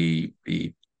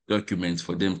documents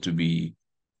for them to be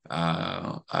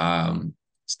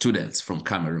students from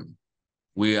Cameroon.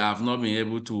 We have not been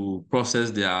able to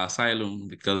process their asylum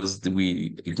because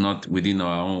it's not within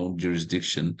our own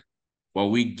jurisdiction, but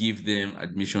we give them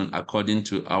admission according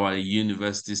to our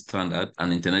university standard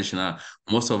and international.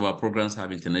 Most of our programs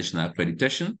have international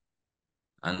accreditation,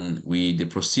 and the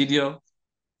procedure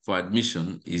for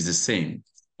admission is the same.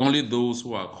 Only those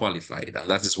who are qualified, and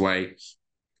that is why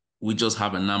we just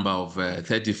have a number of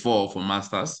 34 for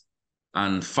masters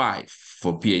and 5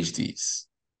 for PhDs.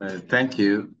 Thank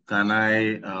you. Can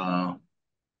I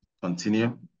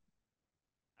continue?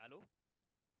 Hello?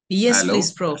 Yes, Hello?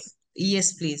 please, Prof.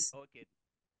 Yes, please. Okay.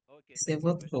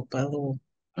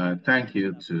 Thank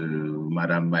you to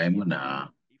Madam Maimuna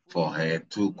for her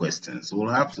 2 questions. We'll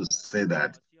have to say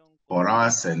that for our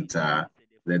center,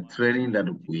 the training that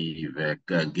we've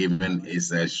given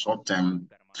is a short-term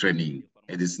training.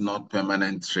 It is not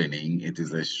permanent training. It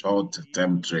is a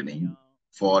short-term training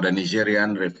for the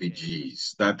Nigerian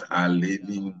refugees that are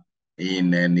living in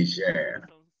Niger.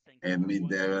 I mean,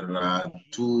 there are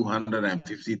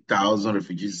 250,000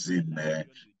 refugees in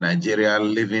Nigeria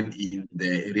living in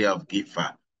the area of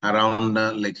Gifa, around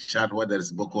Lake Chad, where there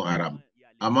is Boko Haram.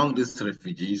 Among these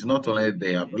refugees, not only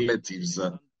they have relatives,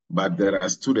 but there are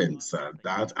students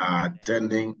that are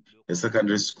attending the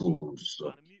secondary schools,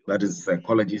 that is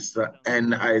colleges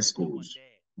and high schools.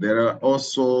 There are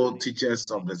also teachers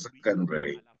of the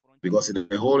secondary, because in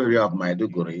the whole area of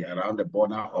Maiduguri, around the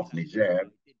border of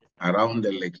Niger, around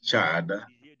the Lake Chad,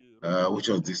 which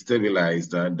was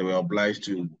destabilized, they were obliged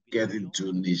to get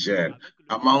into Niger.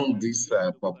 Among this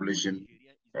population,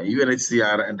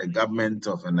 UNHCR and the government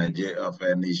of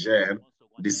Niger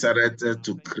decided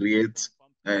to create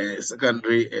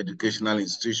secondary educational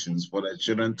institutions for the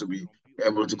children to be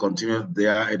able to continue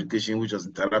their education, which was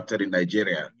interrupted in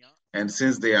Nigeria. And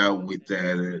since they are with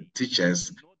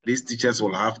teachers, these teachers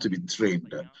will have to be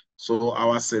trained. So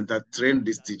our center trained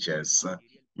these teachers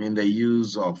in the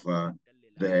use of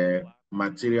the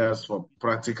materials for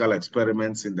practical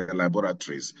experiments in the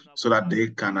laboratories so that they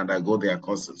can undergo their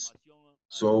courses.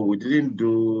 So we didn't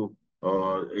do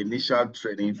initial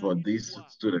training for these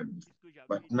students.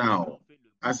 But now,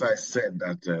 as I said,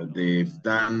 that they've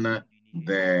done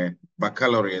the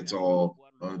baccalaureate or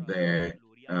the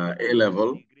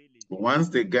A-level, once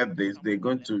they get this, they're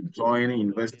going to join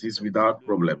universities without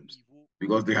problems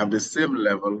because they have the same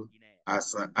level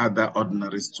as other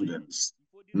ordinary students.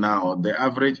 Now, the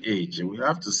average age, we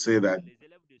have to say that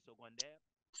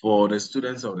for the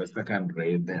students of the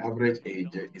secondary, the average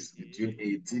age is between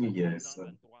 18 years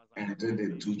and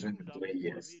 22, 23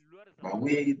 years. But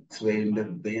we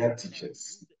trained their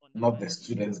teachers, not the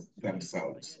students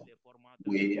themselves.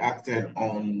 We acted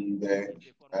on the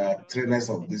trainers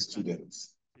of the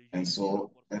students. And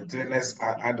so the trainers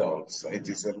are adults. It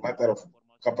is a matter of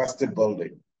capacity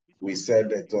building. We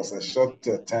said it was a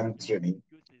short-term training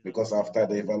because after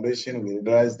the evaluation, we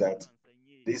realized that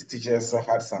these teachers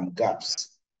had some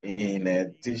gaps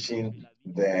in teaching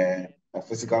the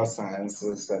physical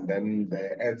sciences and then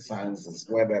the earth sciences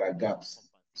where there are gaps.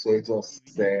 So it was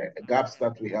the gaps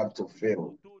that we had to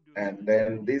fill. And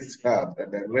then this helped,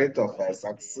 and the rate of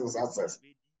success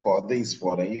for this,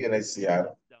 for the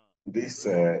UNHCR, these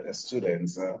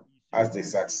students, as they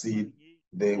succeed,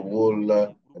 they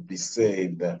will be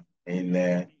saved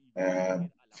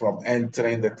from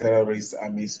entering the terrorist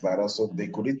armies, but also they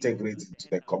could integrate into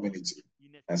the community.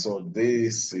 And so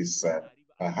this is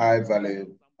a high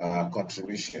value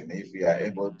contribution if we are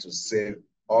able to save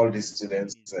all these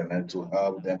students and to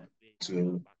help them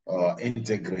to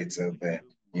integrate the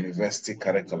university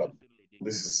curriculum.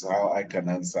 This is how I can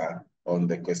answer on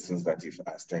the questions that you've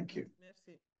asked. Thank you.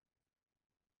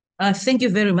 Thank you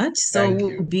very much. So Thank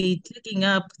we'll you. be taking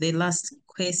up the last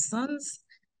questions,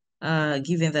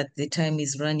 given that the time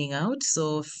is running out.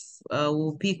 So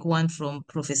we'll pick one from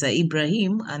Professor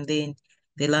Ibrahim, and then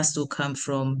the last will come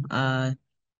from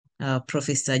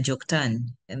Professor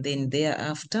Joktan. And then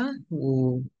thereafter,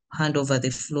 we'll hand over the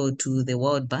floor to the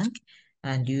World Bank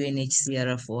and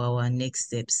UNHCR for our next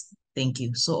steps. Thank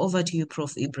you. So over to you,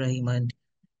 Prof. Ibrahim and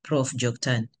Prof.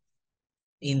 Joktan,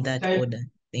 in that order.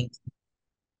 Thank you.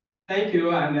 Thank you,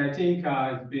 and I think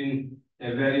it's been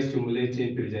a very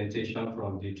stimulating presentation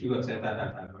from the two centers that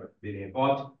have been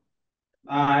involved.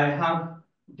 I have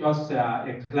just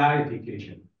a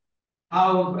clarification.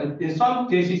 How, in some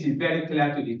cases, it's very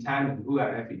clear to determine who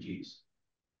are refugees.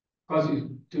 Because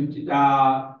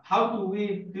how do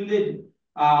we really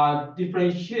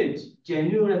differentiate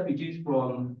genuine refugees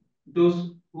from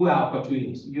those who are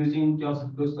opportunists, using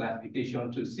just those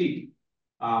classifications to seek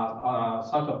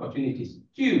such opportunities?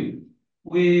 Two,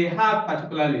 we have,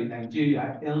 particularly in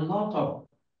Nigeria, a lot of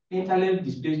internally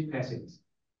displaced persons.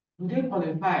 Do they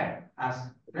qualify as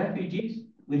refugees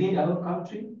within their own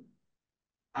country?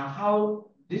 And how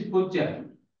this project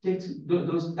takes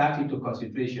that into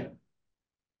consideration?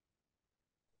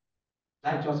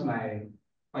 That's just my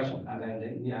question. And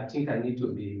then I think I need to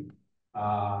be,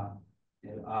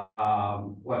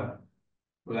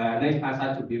 next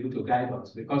answer to be able to guide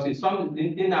us, because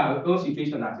in our own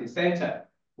situation as a center,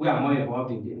 we are more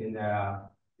involved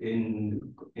in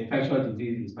infectious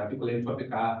diseases, particularly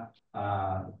tropical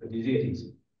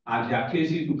diseases. And there are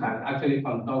cases who can actually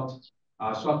conduct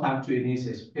short-term trainings,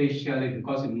 especially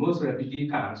because in most refugee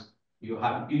camps, you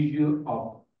have issue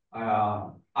of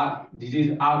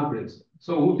disease outbreaks.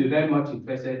 So we'll be very much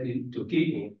interested to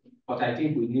key in, but I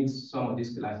think we need some of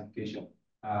this clarification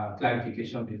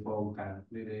before we can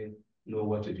really know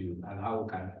what to do and how we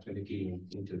can actually key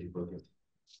into the project.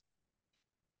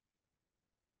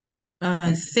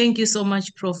 Thank you so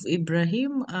much, Prof.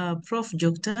 Ibrahim. Prof.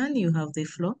 Joktan, you have the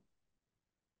floor.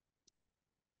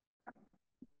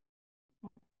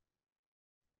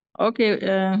 Okay,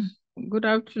 good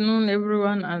afternoon,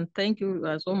 everyone, and thank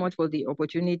you so much for the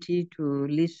opportunity to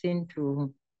listen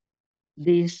to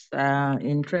this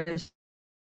interesting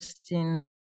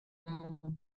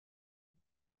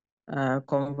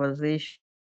conversation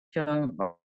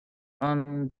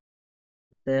on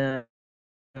the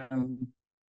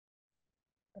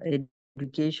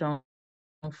education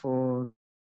for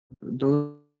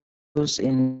those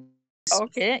in.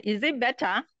 Okay, is it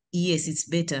better? Yes, it's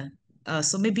better.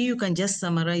 So maybe you can just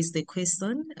summarize the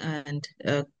question, and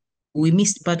we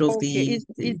missed part of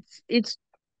it's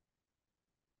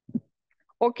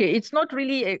okay. It's not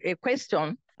really a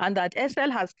question, and that SL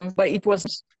has, but it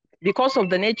was because of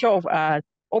the nature of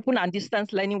open and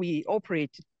distance learning we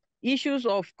operate. Issues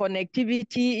of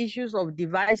connectivity, issues of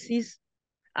devices,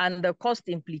 and the cost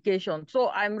implication. So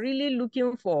I'm really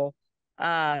looking for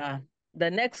the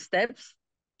next steps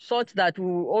such that we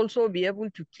will also be able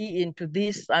to key into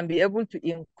this and be able to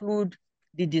include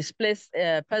the displaced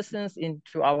persons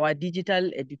into our digital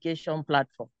education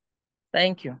platform.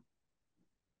 Thank you.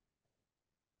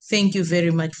 Thank you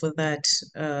very much for that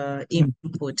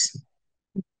input.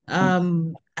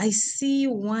 I see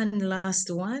one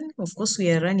last one. Of course,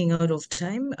 we are running out of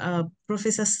time.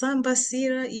 Professor Samba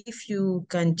Sira, if you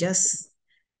can just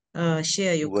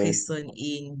share your question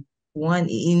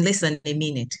in less than a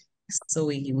minute, so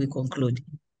we conclude.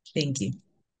 Thank you.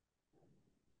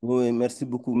 Oui, merci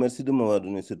beaucoup. Merci de m'avoir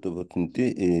donné cette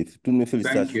opportunité et toutes mes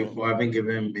félicitations. Thank you for having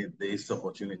given me this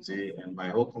opportunity, and my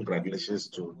whole congratulations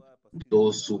to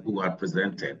those who are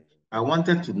presented. I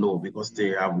wanted to know, because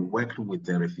they have worked with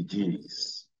the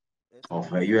refugees of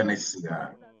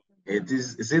UNHCR.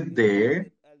 Is it there?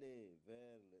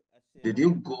 Did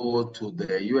you go to the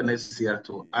UNHCR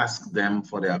to ask them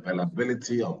for the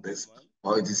availability of this,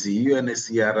 or it is the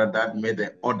UNHCR that made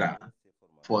the order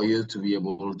for you to be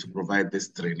able to provide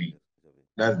this training?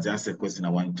 That's just a question I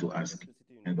want to ask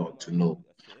and to know.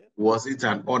 Was it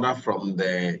an order from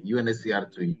the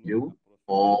UNHCR to you,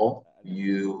 or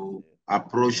you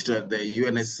approached the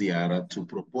UNHCR to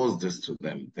propose this to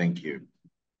them? Thank you.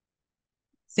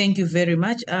 Thank you very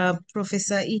much.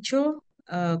 Professor Icho,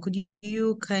 could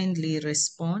you kindly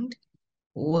respond?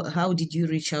 How did you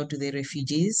reach out to the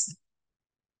refugees?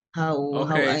 How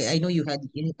I know you had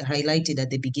highlighted at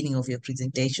the beginning of your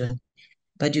presentation,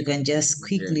 but you can just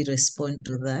quickly respond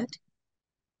to that.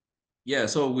 Yeah,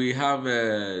 so we have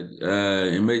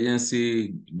an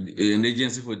agency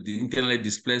for the internally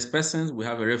displaced persons. We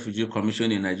have a refugee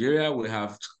commission in Nigeria. We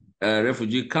have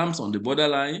refugee camps on the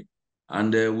borderline,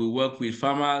 and we work with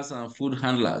farmers and food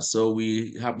handlers. So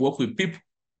we have worked with people.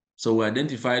 So we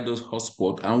identified those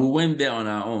hotspots and we went there on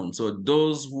our own. So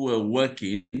those who were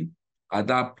working at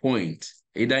that point,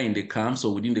 either in the camps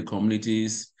or within the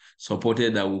communities,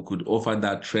 supported that we could offer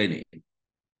that training.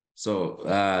 So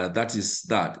that is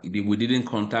that. We didn't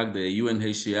contact the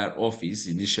UNHCR office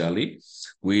initially.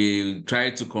 We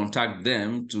tried to contact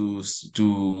them to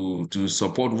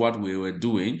support what we were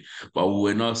doing, but we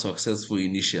were not successful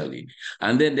initially.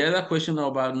 And then the other question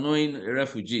about knowing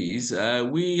refugees,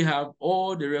 we have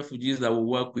all the refugees that we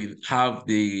work with have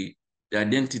the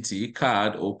identity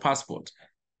card or passport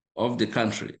of the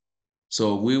country.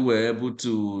 So we were able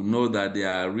to know that they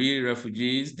are real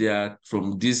refugees. They are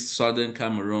from this southern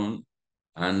Cameroon,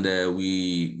 and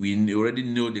we already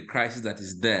know the crisis that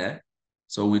is there.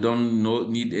 So we don't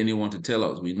need anyone to tell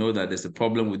us. We know that there's a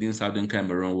problem within southern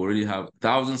Cameroon. We already have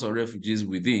thousands of refugees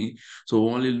within. So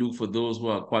we only look for those who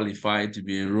are qualified to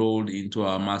be enrolled into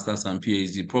our master's and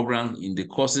PhD program in the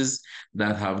courses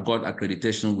that have got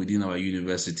accreditation within our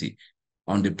university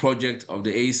on the project of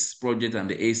the ACE project and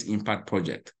the ACE Impact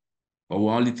project. But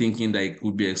we're only thinking that it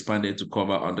could be expanded to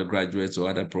cover undergraduates or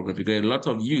other programs, because a lot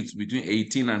of youth between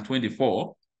 18 and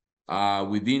 24 are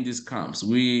within these camps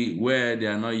where they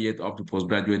are not yet up to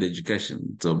postgraduate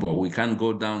education. So, but we can't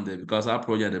go down there because our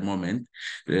project at the moment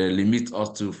limits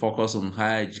us to focus on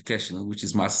higher education, which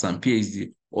is master's and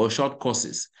PhD, or short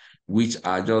courses, which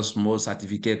are just more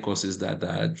certificate courses that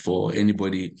are for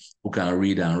anybody who can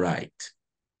read and write.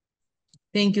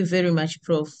 Thank you very much,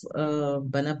 Prof.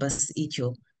 Barnabas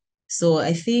Icho. So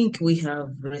I think we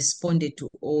have responded to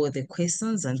all the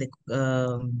questions and the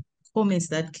comments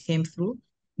that came through.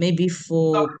 Maybe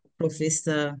for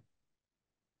Professor,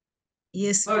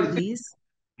 yes, please.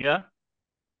 Yeah.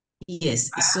 Yes,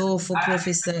 so for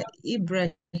Professor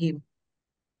Ibrahim.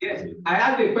 Yes, I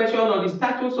have a question on the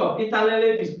status of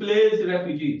internally displaced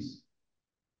refugees.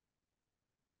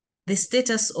 The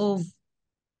status of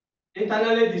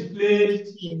internally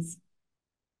displaced. Yes.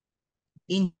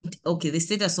 The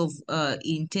status of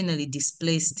internally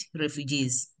displaced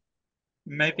refugees.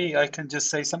 Maybe I can just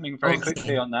say something very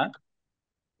quickly on that.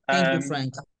 Thank you,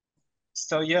 Frank.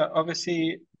 So yeah,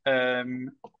 obviously, I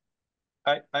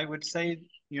would say,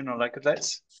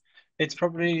 it's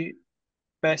probably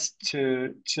best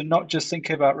to not just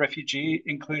think about refugee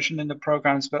inclusion in the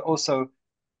programs, but also,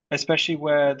 especially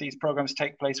where these programs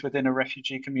take place within a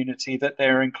refugee community, that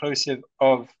they're inclusive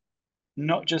of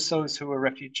not just those who are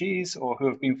refugees or who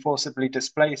have been forcibly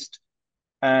displaced,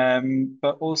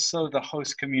 but also the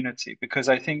host community. Because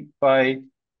I think by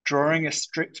drawing a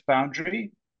strict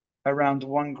boundary around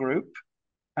one group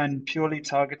and purely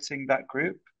targeting that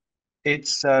group, it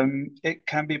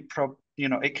can be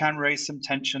it can raise some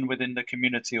tension within the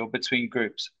community or between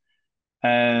groups.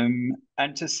 And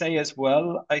to say as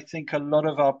well, I think a lot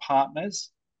of our partners,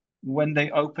 when they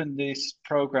open these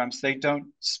programs, they don't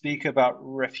speak about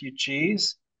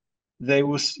refugees. they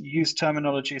will use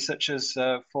terminology such as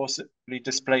forcibly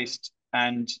displaced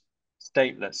and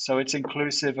stateless. So it's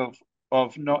inclusive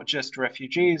of not just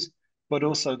refugees, but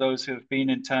also those who have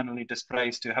been internally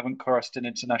displaced, who haven't crossed an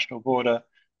international border.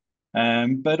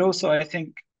 But also I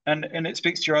think, and it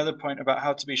speaks to your other point about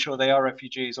how to be sure they are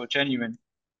refugees or genuine.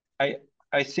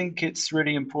 I think it's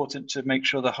really important to make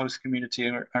sure the host community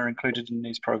are included in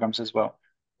these programs as well,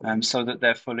 so that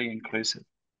they're fully inclusive.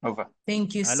 Over.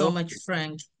 Thank you so much,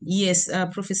 Frank. Yes,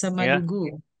 Professor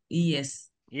Madugu. Yes.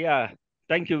 Yeah,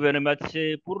 thank you very much.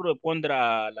 Pour répondre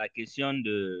à la question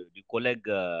du collègue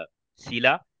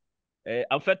Sila,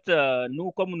 en fait,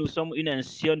 nous, comme nous sommes une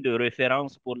institution de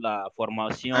référence pour la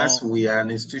formation. As we are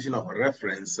an institution of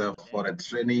reference for the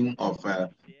training of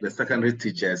the secondary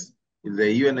teachers,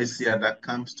 the UNHCR that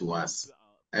comes to us,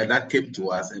 that came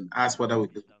to us and asked whether we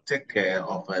could take care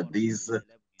of these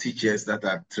teachers that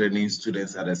are training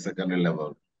students at the secondary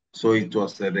level. So it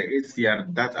was the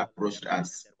HCR that approached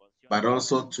us, but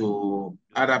also to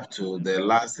add up to the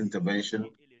last intervention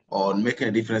on making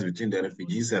a difference between the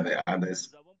refugees and the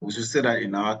others. We should say that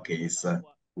in our case,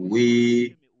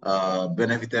 we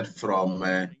benefited from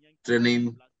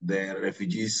training the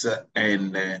refugees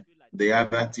and the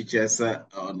other teachers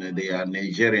on they are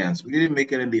Nigerians. We didn't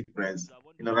make any difference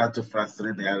in order to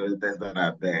frustrate the others that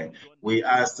are there. We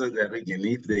asked the region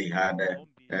if they had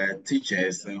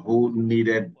teachers who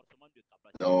needed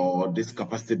this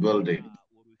capacity building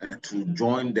to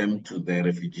join them to the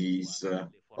refugees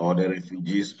or the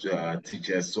refugees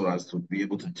teachers so as to be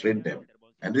able to train them.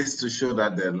 And this is to show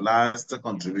that the last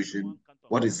contribution,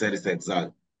 what is said is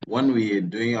exact. When we are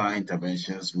doing our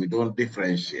interventions, we don't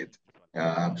differentiate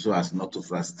so as not to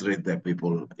frustrate the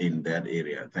people in that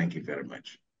area. Thank you very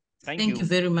much. Thank you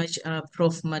very much,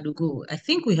 Prof. Madugu. I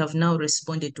think we have now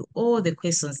responded to all the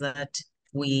questions that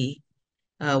we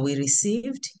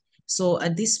received. So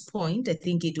at this point, I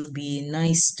think it would be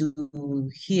nice to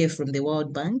hear from the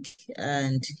World Bank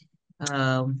and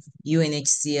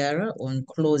UNHCR on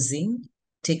closing,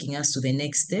 taking us to the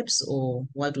next steps, or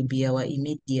what would be our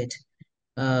immediate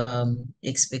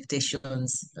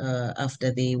expectations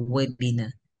after the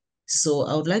webinar. So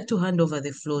I would like to hand over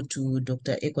the floor to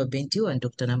Dr. Ekwa Bentiu and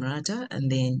Dr. Namrata,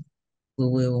 and then we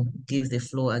will give the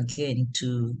floor again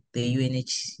to the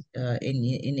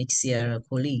UNHCR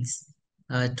colleagues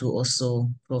to also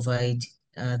provide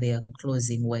their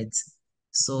closing words.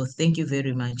 So thank you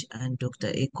very much. And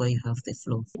Dr. Ekwa, you have the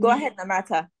floor. Go ahead,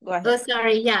 Namrata. Go ahead. Oh,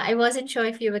 sorry. Yeah, I wasn't sure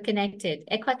if you were connected.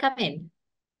 Ekwa, come in.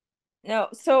 No,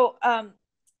 so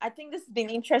I think this has been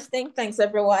interesting. Thanks,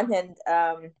 everyone. And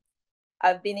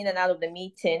I've been in and out of the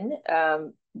meeting,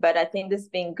 but I think this has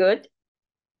been good.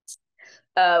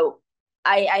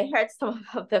 I heard some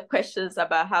of the questions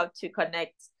about how to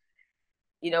connect,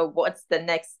 what's the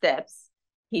next steps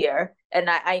here.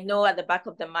 And I know at the back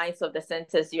of the minds of the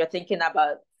centers, you're thinking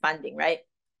about funding, right?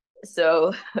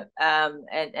 So,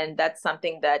 and that's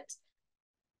something that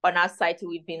on our side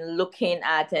we've been looking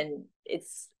at, and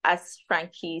it's, as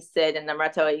Frankie said and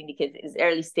Namrata indicated, is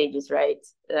early stages, right?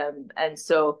 And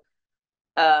so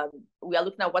we are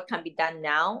looking at what can be done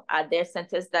now. Are there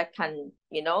centers that can,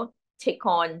 take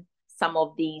on some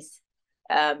of these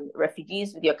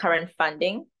refugees with your current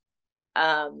funding?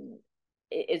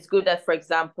 It's good that, for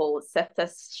example,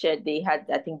 SEFTA shared they had,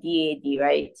 I think, DAD,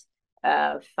 right?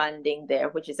 Funding there,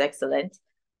 which is excellent.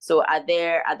 So are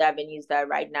there other avenues that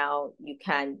right now you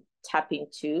can tap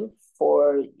into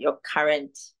for your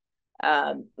current,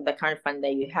 the current fund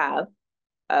that you have?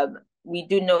 We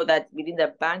do know that within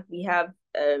the bank, we have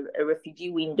a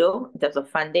refugee window in terms of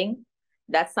funding.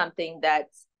 That's something that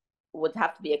would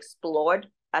have to be explored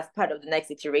as part of the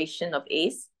next iteration of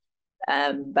ACE,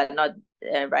 but not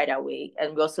right away.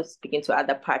 And we're also speaking to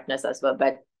other partners as well.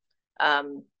 But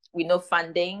we know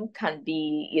funding can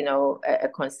be, a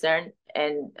concern.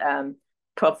 And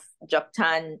Prof.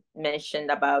 Joktan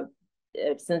mentioned about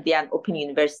since they are an open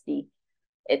university,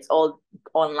 it's all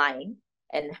online,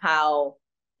 and how,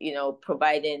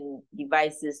 providing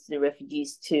devices to the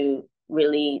refugees to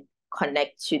really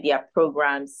connect to their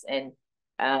programs and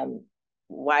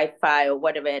Wi-Fi or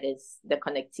whatever it is, the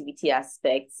connectivity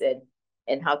aspects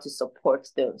and how to support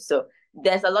them. So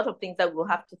there's a lot of things that we'll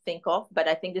have to think of, but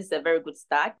I think this is a very good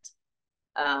start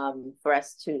for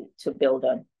us to build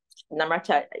on.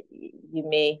 Namrata, you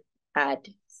may add.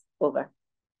 Over.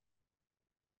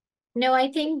 No,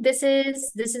 I think this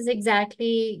is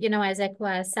exactly, as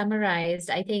Ekwa summarized.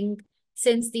 I think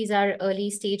since these are early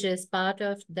stages, part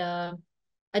of the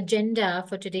agenda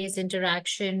for today's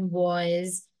interaction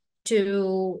was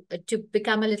to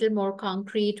become a little more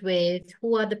concrete with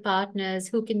who are the partners,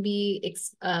 who can be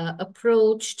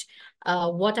approached,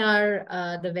 what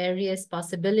are the various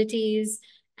possibilities.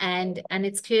 And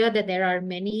it's clear that there are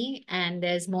many, and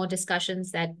there's more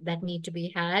discussions that need to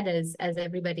be had, as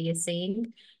everybody is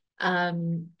saying.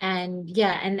 And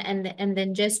yeah, and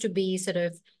then just to be sort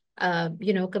of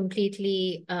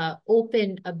completely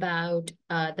open about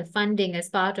the funding as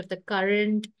part of the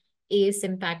current ACE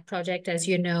Impact project. As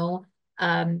you know,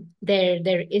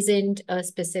 there isn't a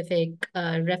specific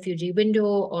refugee window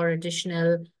or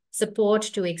additional support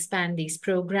to expand these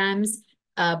programs.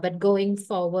 But going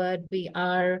forward, we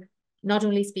are not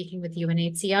only speaking with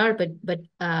UNHCR, but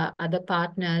other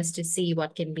partners to see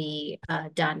what can be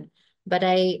done. But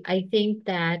I think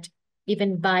that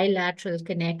even bilateral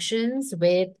connections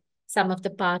with some of the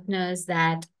partners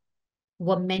that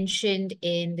were mentioned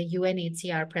in the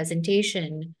UNHCR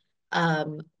presentation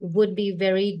would be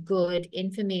very good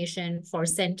information for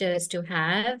centers to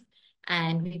have.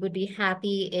 And we would be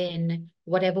happy in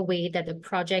whatever way that the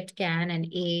project can and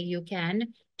AAU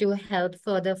can to help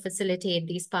further facilitate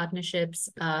these partnerships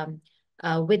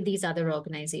with these other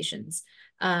organizations.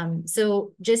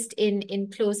 So just in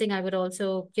closing, I would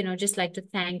also, just like to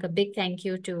thank, a big thank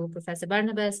you to Professor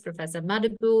Barnabas, Professor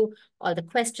Madabu, all the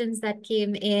questions that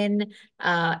came in,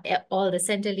 all the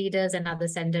center leaders and other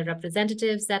center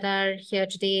representatives that are here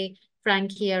today,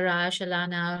 Frankie, Arash,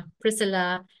 Alana,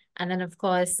 Priscilla, and then of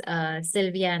course,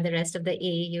 Sylvia and the rest of the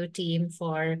AAU team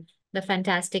for the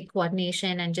fantastic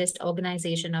coordination and just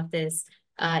organization of this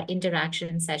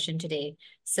interaction session today.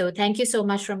 So thank you so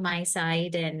much from my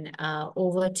side, and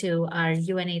over to our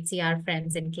UNHCR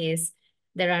friends in case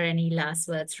there are any last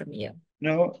words from you.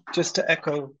 No, just to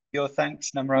echo your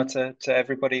thanks, Namrata, to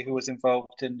everybody who was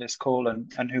involved in this call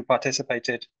and who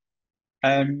participated.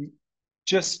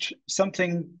 Just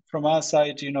something from our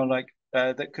side,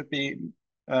 that could be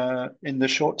in the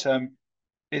short term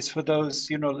is for those,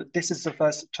 this is the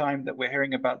first time that we're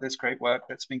hearing about this great work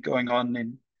that's been going on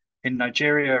in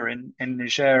Nigeria, in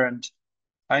Niger. And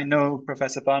I know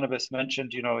Professor Barnabas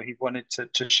mentioned, he wanted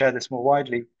to share this more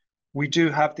widely. We do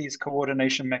have these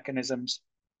coordination mechanisms.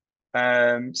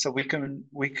 So we can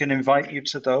invite you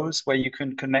to those where you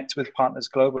can connect with partners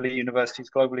globally, universities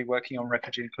globally working on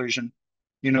refugee inclusion,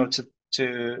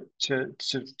 to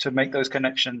make those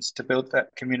connections, to build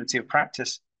that community of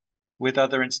practice with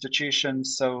other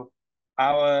institutions. So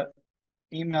our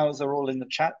emails are all in the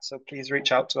chat, so please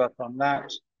reach out to us on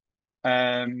that.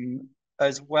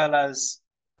 As well as,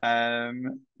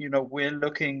 we're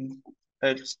looking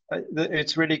at,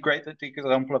 it's really great that the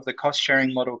example of the cost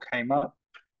sharing model came up.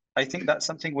 I think that's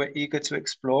something we're eager to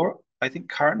explore. I think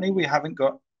currently we haven't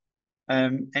got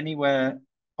anywhere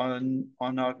in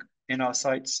our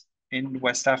sites in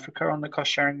West Africa on the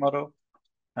cost sharing model.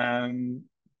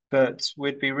 But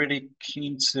we'd be really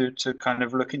keen to kind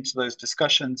of look into those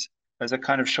discussions as a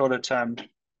kind of shorter term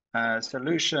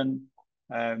solution,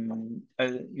 as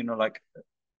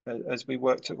we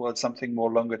work towards something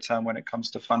more longer term when it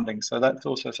comes to funding. So that's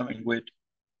also something we'd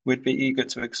be eager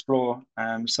to explore.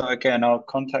 So again, our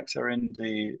contacts are in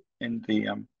the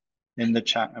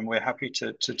chat, and we're happy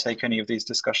to take any of these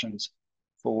discussions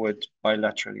forward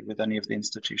bilaterally with any of the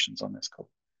institutions on this call.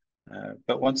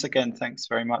 But once again, thanks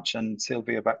very much, and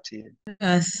Sylvia, back to you.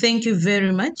 Thank you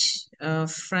very much,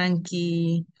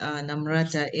 Frankie,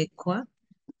 Namrata, Ekwa,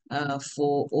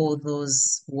 for all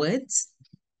those words.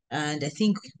 And I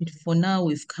think for now,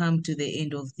 we've come to the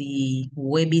end of the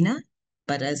webinar,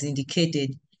 but as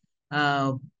indicated,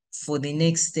 for the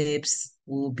next steps,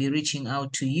 we'll be reaching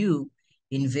out to you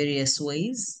in various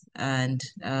ways, and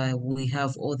we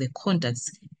have all the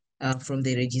contacts from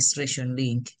the registration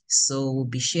link. So we'll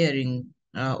be sharing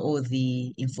all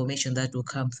the information that will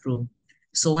come through.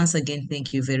 So once again,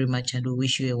 thank you very much, and we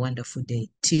wish you a wonderful day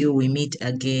till we meet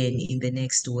again in the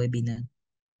next webinar.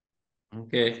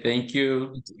 Okay, thank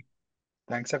you.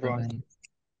 Thanks, everyone. Bye-bye.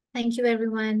 Thank you,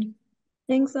 everyone.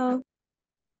 Thanks all.